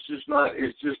 So it's just not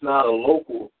a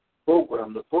local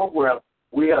program. The program,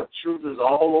 we have children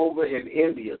all over in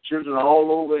India, children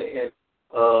all over in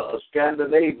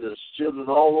Scandinavia, children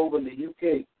all over in the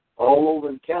UK, all over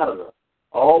in Canada,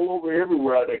 all over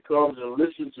everywhere that comes and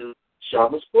listen to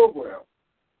SHAMMAH's program.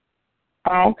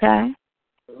 Okay.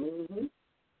 Mm-hmm.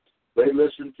 They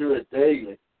listen to it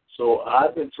daily. So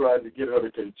I've been trying to get her to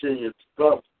continue to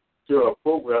come to her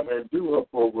program and do her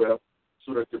program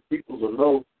so that the people will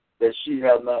know that she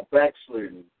has not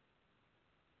backslidden.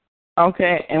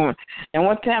 Okay, and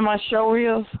what time our show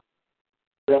is?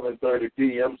 7:30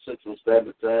 p.m. Central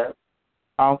Standard Time.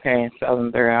 Okay,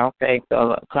 7:30. Okay,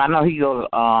 cause I know he goes.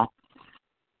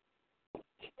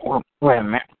 Wait a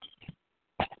minute.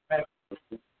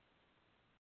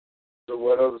 So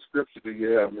what other scripture do you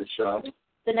have, Ms. Shammah?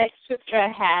 The next scripture I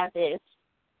have is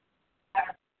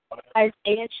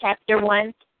Isaiah chapter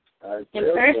 1 and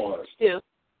verse 2.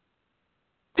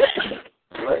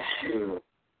 Bless you.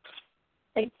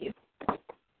 Thank you.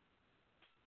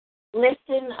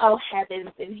 Listen, O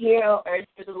heavens, and hear, O earth,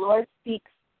 for the Lord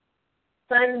speaks.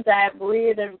 Sons I have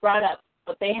reared and brought up,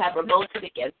 but they have revolted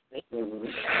against me. Mm-hmm.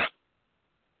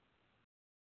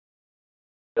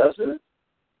 That's it?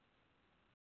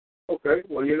 Okay.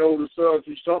 Well, the sons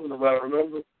he's talking about,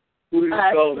 remember? Who did he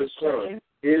call his son?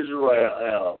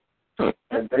 Israel.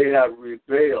 And they have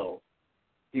rebelled.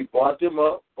 He brought them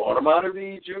up, brought them out of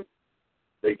Egypt.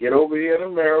 They get over here in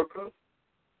America,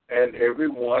 and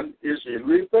everyone is in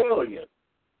rebellion.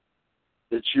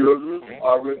 The children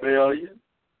are rebellion.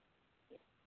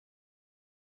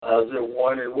 Isaiah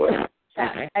 1 and what?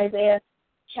 Isaiah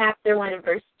chapter 1 and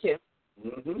verse 2.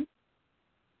 Mm-hmm.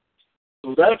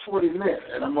 So that's what he meant.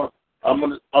 And I'm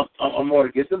gonna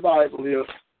get the Bible here,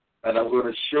 and I'm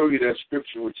going to show you that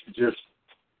scripture what you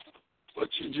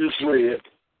just read.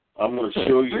 I'm going to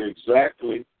show you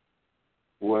exactly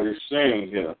what it's saying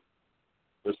here.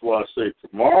 That's why I say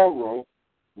tomorrow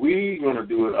we're going to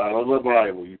do it out of the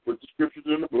Bible. You put the scriptures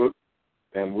in the book,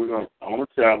 and we're going to on a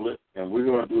tablet, and we're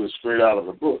going to do it straight out of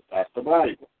the book, out the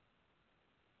Bible,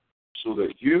 so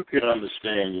that you can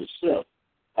understand yourself.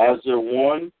 Isaiah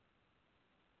 1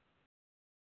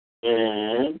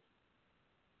 and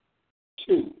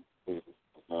 2.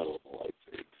 Not on the white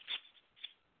page.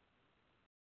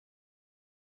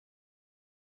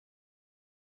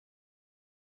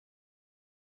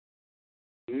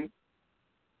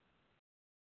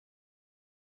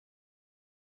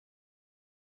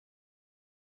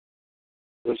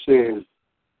 It says,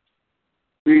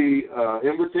 the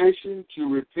invitation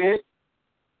to repent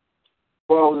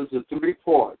falls into three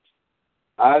parts.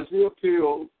 Isaiah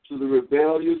appealed to the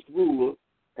rebellious ruler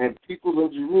and people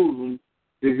of Jerusalem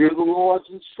to hear the Lord's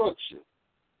instruction.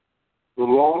 The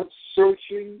Lord's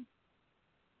searching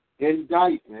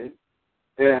indictment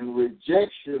and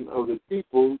rejection of the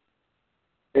people's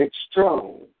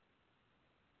external,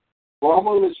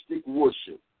 formalistic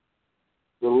worship.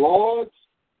 The Lord's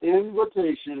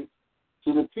invitation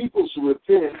to the people to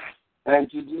repent and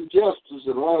to do justice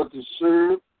in order to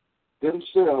serve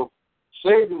themselves,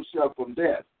 save themselves from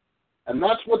death. And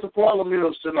that's what the problem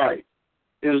is tonight,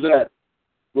 is that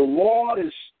the Lord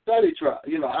is study trial.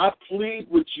 You know, I plead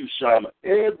with you, SHAMMAH,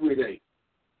 every day.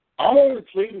 I'm only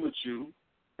pleading with you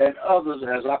and others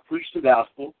as I preach the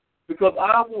gospel because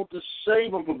I want to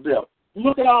save them from death.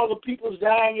 Look at all the people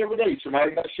dying every day.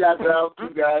 Somebody got shot down. 2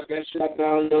 guys got shot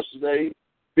down yesterday.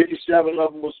 57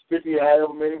 of them was 50,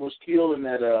 however many was killed in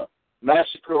that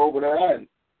massacre over there. And,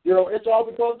 you know, it's all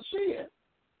because of sin.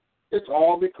 It's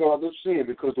all because of sin,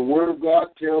 because the Word of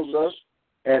God tells us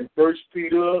in 1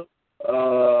 Peter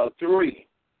 3,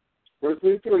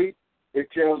 it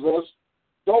tells us,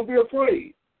 don't be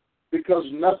afraid, because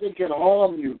nothing can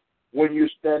harm you when you're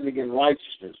standing in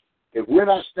righteousness. If we're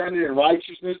not standing in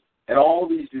righteousness and all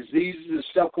these diseases and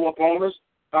stuff come upon us,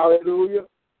 hallelujah,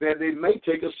 then they may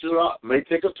take a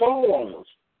toll on us.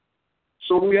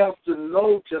 So we have to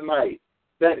know tonight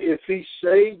that if he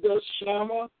saved us,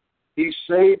 SHAMMAH, he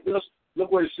saved us.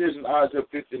 Look what it says in Isaiah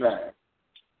 59.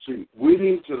 See, we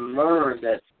need to learn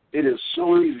that it is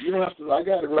so easy. You don't have to, I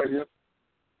got it right here.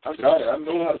 I got it. I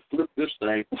know how to flip this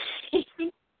thing.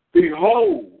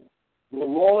 Behold, the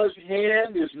Lord's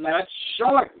hand is not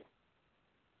sharpened,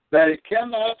 that it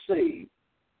cannot save,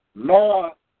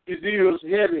 nor his ears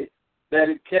heavy, that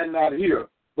it cannot hear.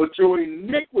 But your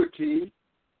iniquity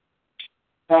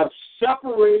have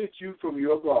separated you from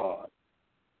your God.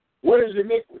 What is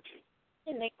iniquity?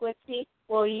 Iniquity?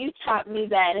 Well, you taught me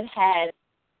that it had...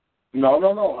 No.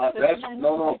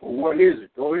 What is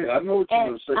it? Go ahead. I know what you're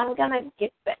going to say. I'm going to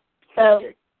get that.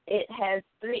 So it has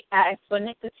 3 eyes. So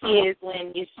iniquity is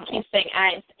when you keep saying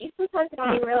I. You sometimes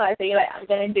don't even realize that you're like, I'm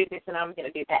going to do this and I'm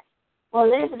going to do that. Well,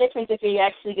 there's a difference if you're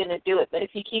actually going to do it. But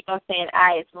if you keep on saying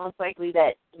I, it's most likely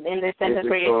that in the sentence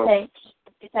where you're saying,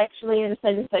 it's actually in the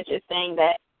sentence that you're saying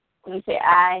that when you say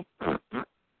I,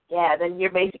 yeah, then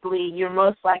you're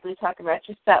most likely talking about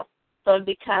yourself. So it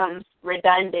becomes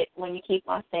redundant when you keep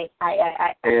on saying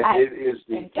I. It is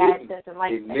the and God hidden. doesn't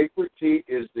like Iniquity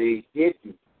is the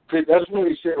hidden. See, that's what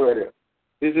he said right there.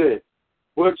 Is it?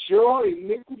 But your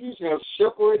iniquities have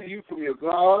separated you from your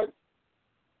God,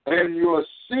 and your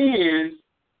sins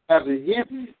have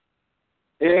hidden,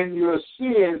 his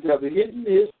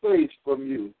face from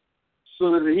you,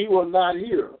 so that he will not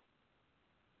hear.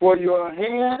 For your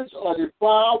hands are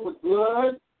defiled with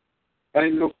blood,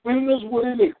 and your fingers with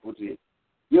iniquity.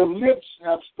 Your lips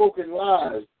have spoken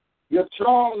lies. Your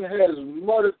tongue has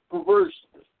muttered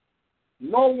perverseness.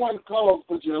 No one calls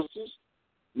for justice,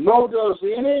 nor does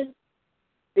any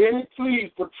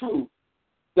plea for truth.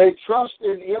 They trust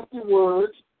in empty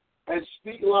words and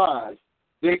speak lies.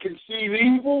 They conceive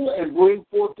evil and bring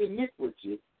forth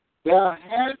iniquity. They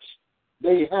hatch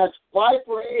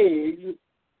viper eggs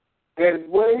and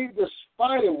wave the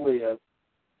spider web.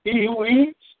 He who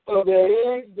eats of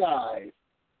their egg dies,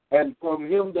 and from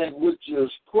that which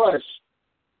is crushed,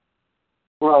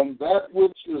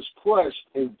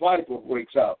 a viper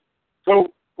breaks out.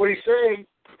 So what he's saying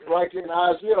right in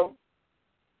Isaiah,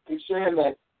 he's saying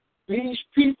that these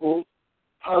people,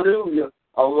 hallelujah,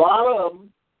 a lot of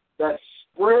them that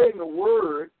spread the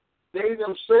word, they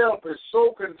themselves are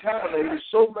so contaminated,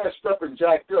 so messed up and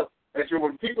jacked up, that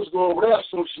when people go over there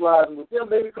socializing with them,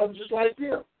 they become just like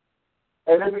them.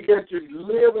 And they begin to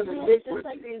live in iniquity. Just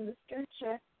like in the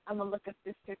scripture, I'm going to look up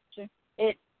this scripture.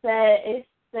 It says,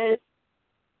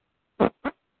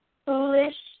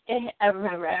 foolish, I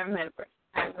remember it.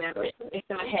 It's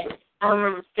in my head. I don't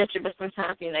remember the scripture, but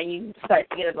sometimes, you start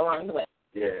to get it along the way.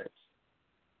 Yes.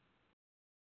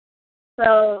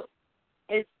 So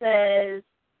it says,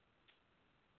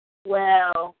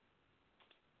 well,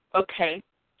 okay,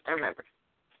 I remember.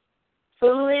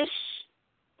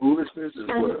 Foolishness is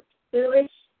what?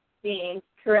 Foolish being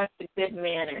corrupt a good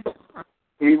manner.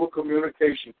 Evil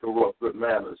communication corrupt good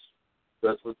manners.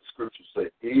 That's what the scriptures say.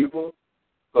 Evil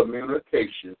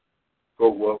communication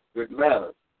corrupt good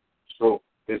manners. So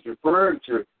it's referring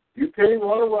to, you can't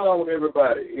run around with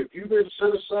everybody. If you've been set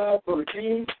aside for the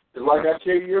king, it's like I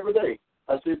tell you every day.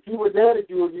 I said, if you were daddy,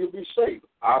 you'll be safe.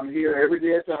 I'm here every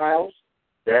day at the house.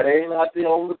 That ain't out there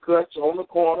on the cuts, on the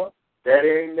corner. Daddy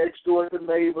ain't next door at the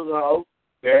neighbor's house.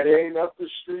 Daddy ain't up the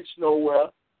streets nowhere.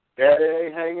 Daddy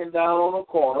ain't hanging down on a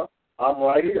corner. I'm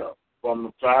right here. From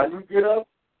the time you get up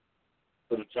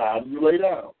to the time you lay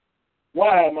down.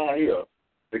 Why am I here?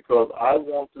 Because I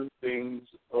want the things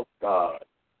of God.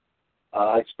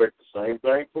 I expect the same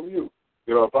thing from you.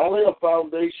 You know, if I lay a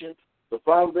foundation, the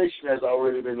foundation has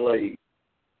already been laid.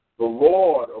 The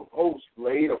Lord of hosts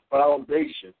laid a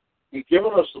foundation. He's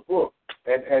given us a book.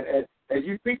 And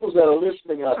you people that are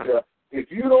listening out there, if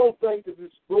you don't think that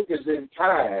this book is in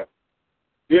time,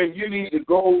 then you need to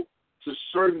go to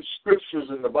certain scriptures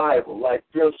in the Bible, like,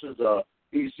 for instance,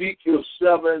 Ezekiel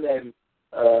 7 and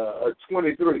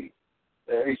 23.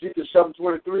 Ezekiel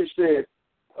 7:23 said,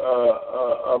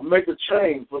 make a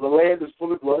change, for the land is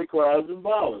full of bloody crimes and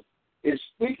violence. It's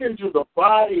speaking to the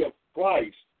body of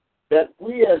Christ that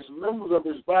we as members of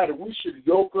his body, we should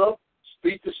yoke up,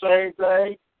 speak the same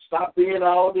thing, stop being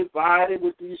all divided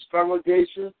with these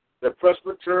congregations. The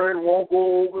Presbyterian won't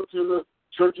go over to the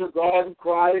Church of God in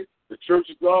Christ. The Church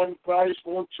of God in Christ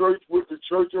won't church with the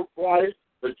Church of Christ.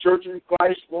 The Church in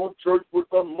Christ won't church with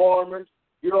the Mormons.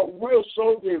 You know, we're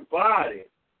so divided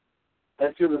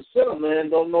until the sinner man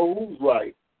don't know who's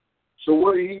right. So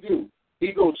what do?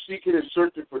 He goes seeking and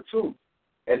searching for truth,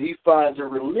 and he finds a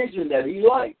religion that he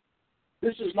likes.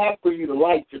 This is not for you to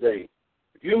like today.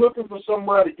 If you're looking for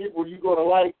somebody to get what you're going to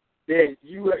like, then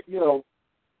you know,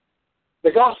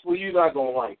 the gospel, you're not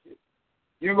going to like it.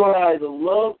 You're going to either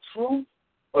love truth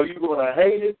or you're going to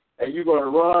hate it, and you're going to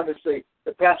run and say,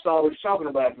 the pastor always talking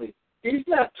about me. He's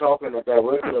not talking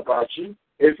about you.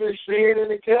 If it's sin in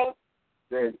the camp,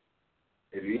 then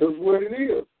it is what it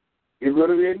is. Get rid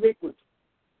of the iniquity.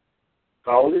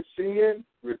 Call it sin,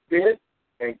 repent,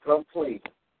 and come clean.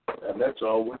 And that's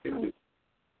all we can do.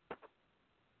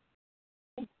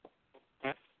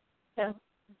 So,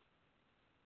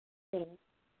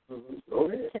 go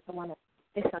ahead. I want to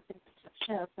say something to the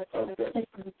show, but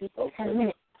it's going to be 10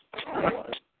 minutes.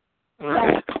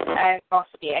 I also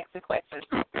be asking questions.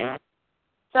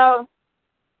 So,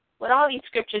 what all these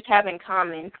scriptures have in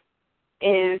common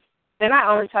is they're not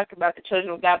only talking about the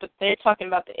children of God, but they're talking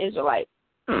about the Israelites.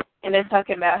 And they're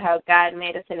talking about how God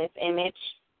made us in his image.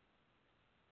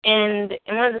 And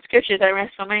in one of the scriptures I read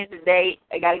so many today,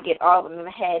 I got to get all of them in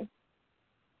my head.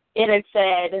 It had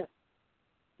said,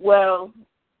 well,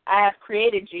 I have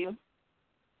created you,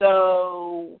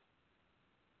 so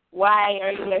why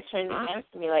are you guys turning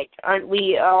against me? Like, aren't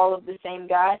we all of the same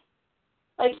God?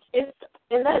 Like,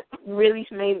 and that really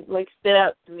stood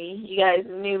out to me. You guys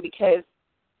knew, because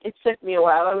it took me a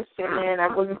while. I was sitting there and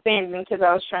I wasn't saying anything because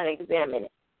I was trying to examine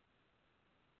it.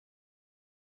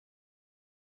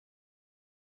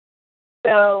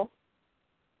 So,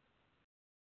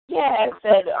 yeah, I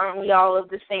said, aren't we all of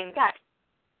the same God?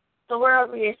 So we're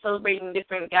over here celebrating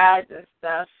different gods and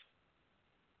stuff.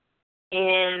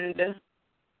 And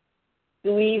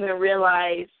do we even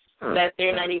realize that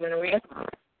they're not even real?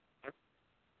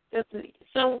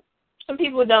 So some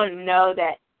people don't know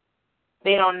that.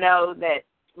 They don't know that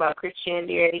about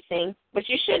Christianity or anything. But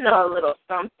you should know a little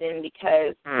something,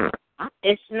 because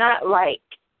it's not like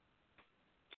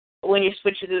when you're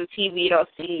switching to the TV, you don't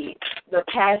see the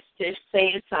pastor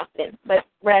saying something, but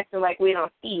we're acting like we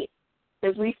don't see it.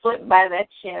 Because we flip by that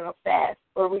channel fast,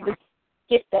 or we just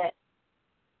get that.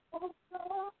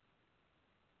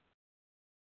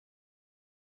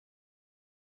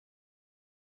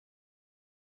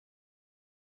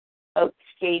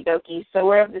 Okay, dokie. So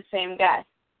we're of the same guy.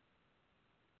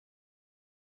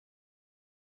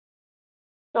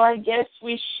 So I guess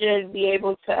we should be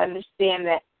able to understand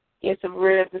that, yes, if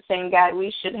we're of the same God,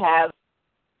 we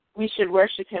should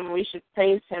worship him, we should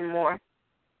praise him more.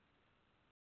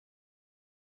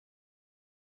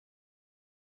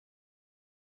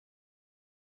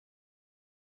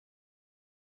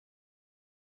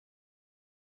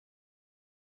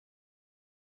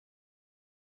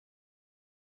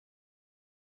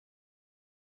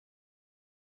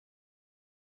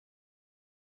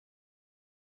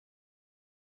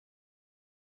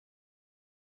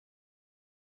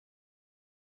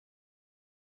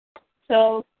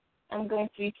 So I'm going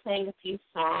to be playing a few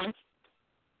songs.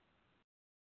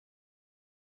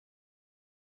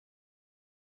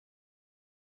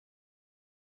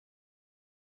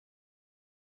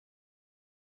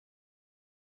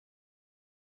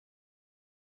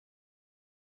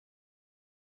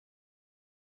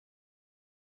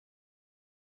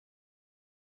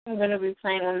 I'm going to be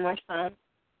playing one more song.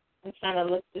 I'm trying to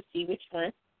look to see which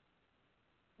one.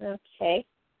 Okay,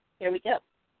 here we go.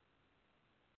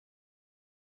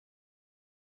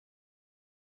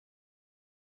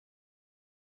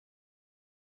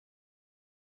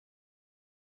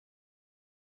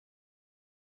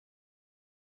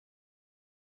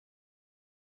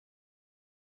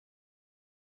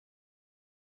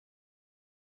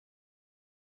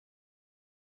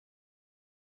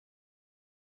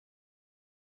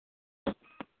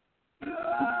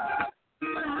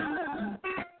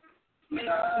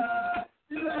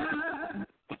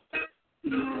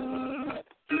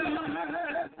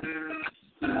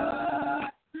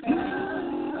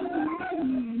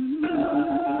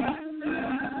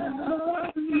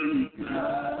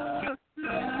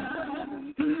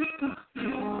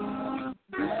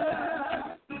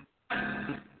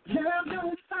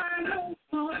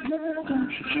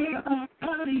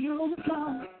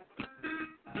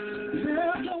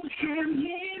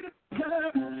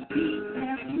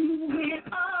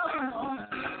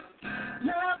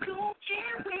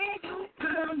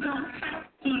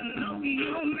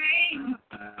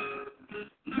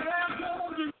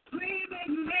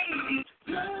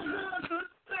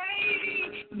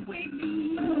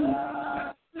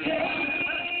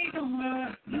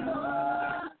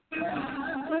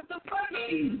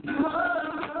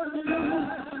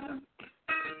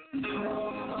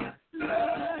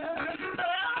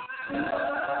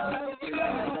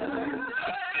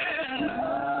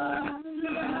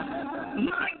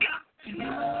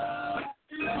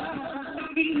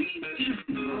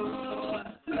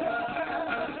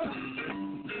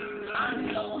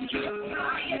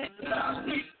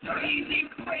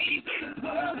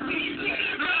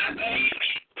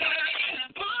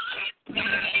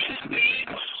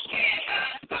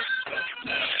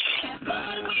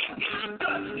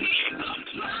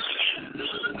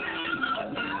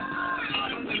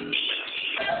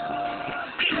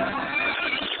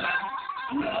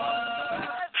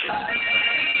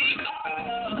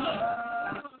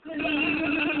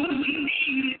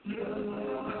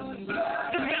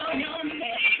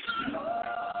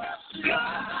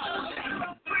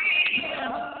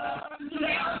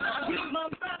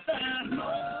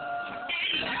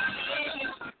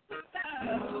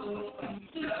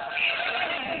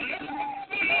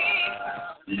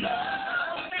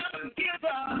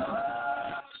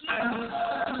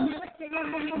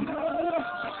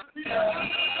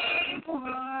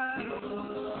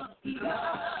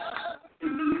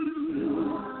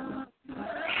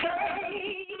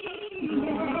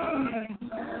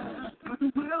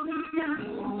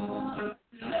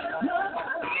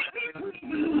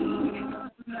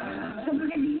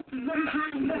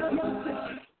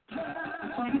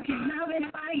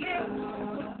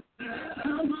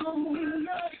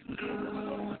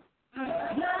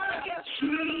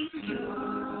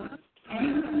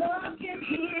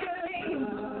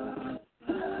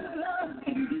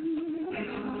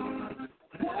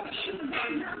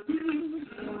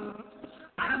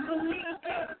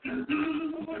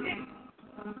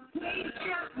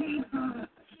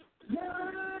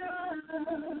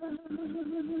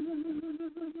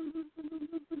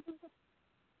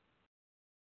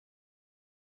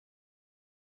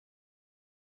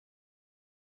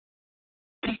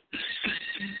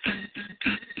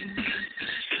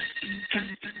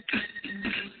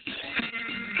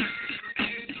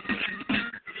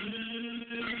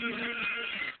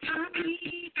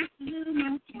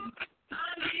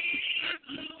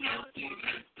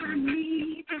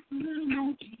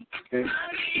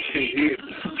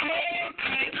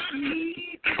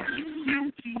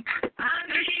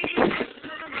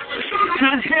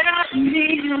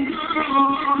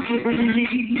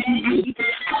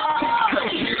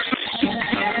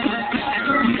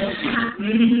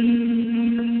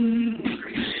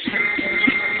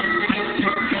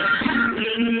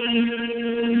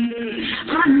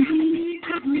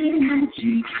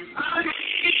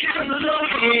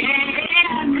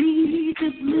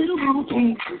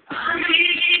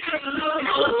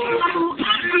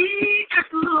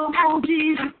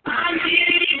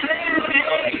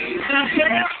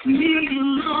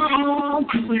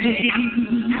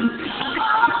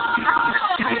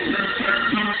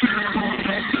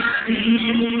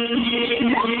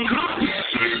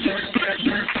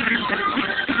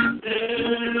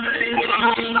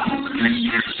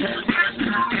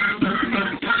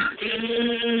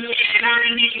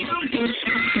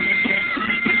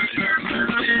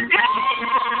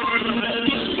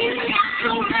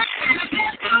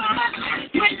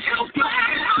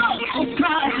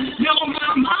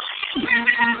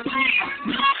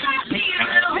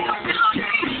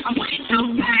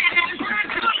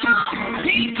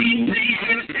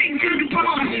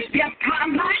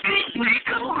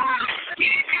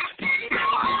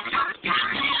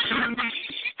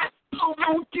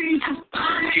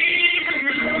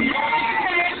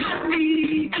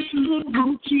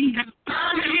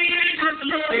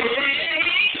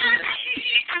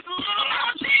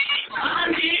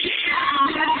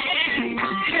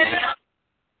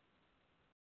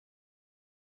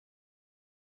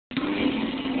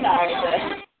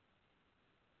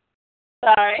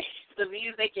 Sorry, the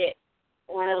music it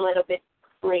went a little bit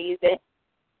crazy.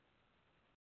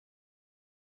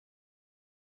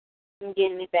 I'm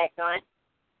getting it back on.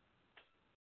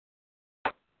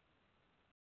 I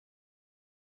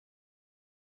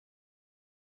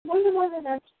wonder whether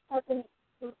that's happening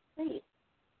to sleep.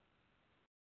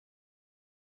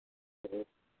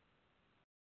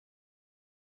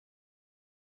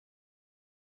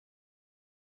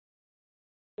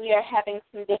 We are having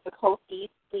some difficulties.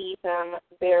 Please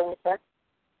Bear with us.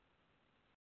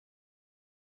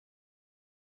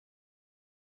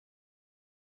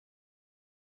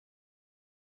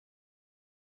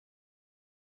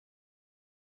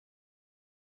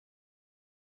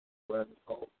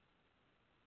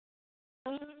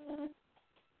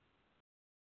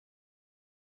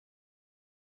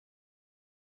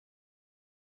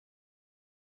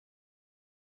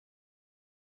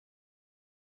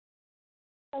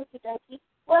 Okay.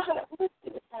 Well, let's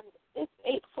see what time it is.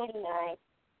 It's 8:29.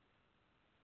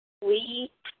 We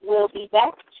will be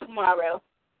back tomorrow.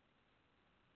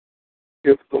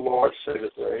 If the Lord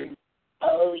says amen.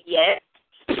 Oh, yes.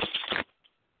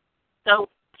 So,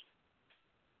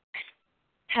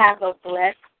 have a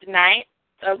blessed night.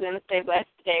 I was going to say blessed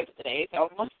today, but today is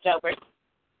almost over.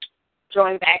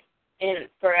 Join back in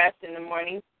for us in the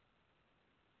morning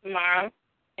tomorrow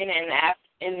and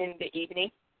in the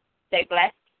evening. Stay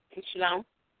blessed and shalom.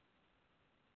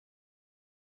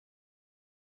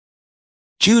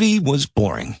 Judy was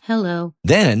boring. Hello.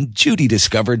 Then Judy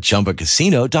discovered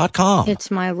ChumbaCasino.com. It's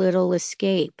my little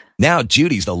escape. Now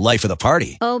Judy's the life of the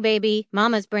party. Oh, baby,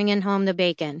 mama's bringing home the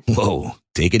bacon. Whoa,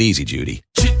 take it easy, Judy.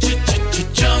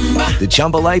 The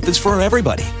Chumba life is for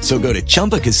everybody. So go to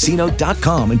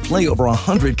ChumbaCasino.com and play over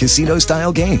 100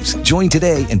 casino-style games. Join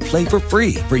today and play for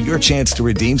free for your chance to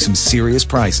redeem some serious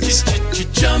prizes.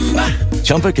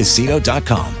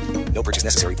 ChumbaCasino.com. No purchase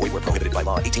necessary. Void where prohibited by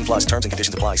law. 18+ terms and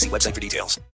conditions apply. See website for details.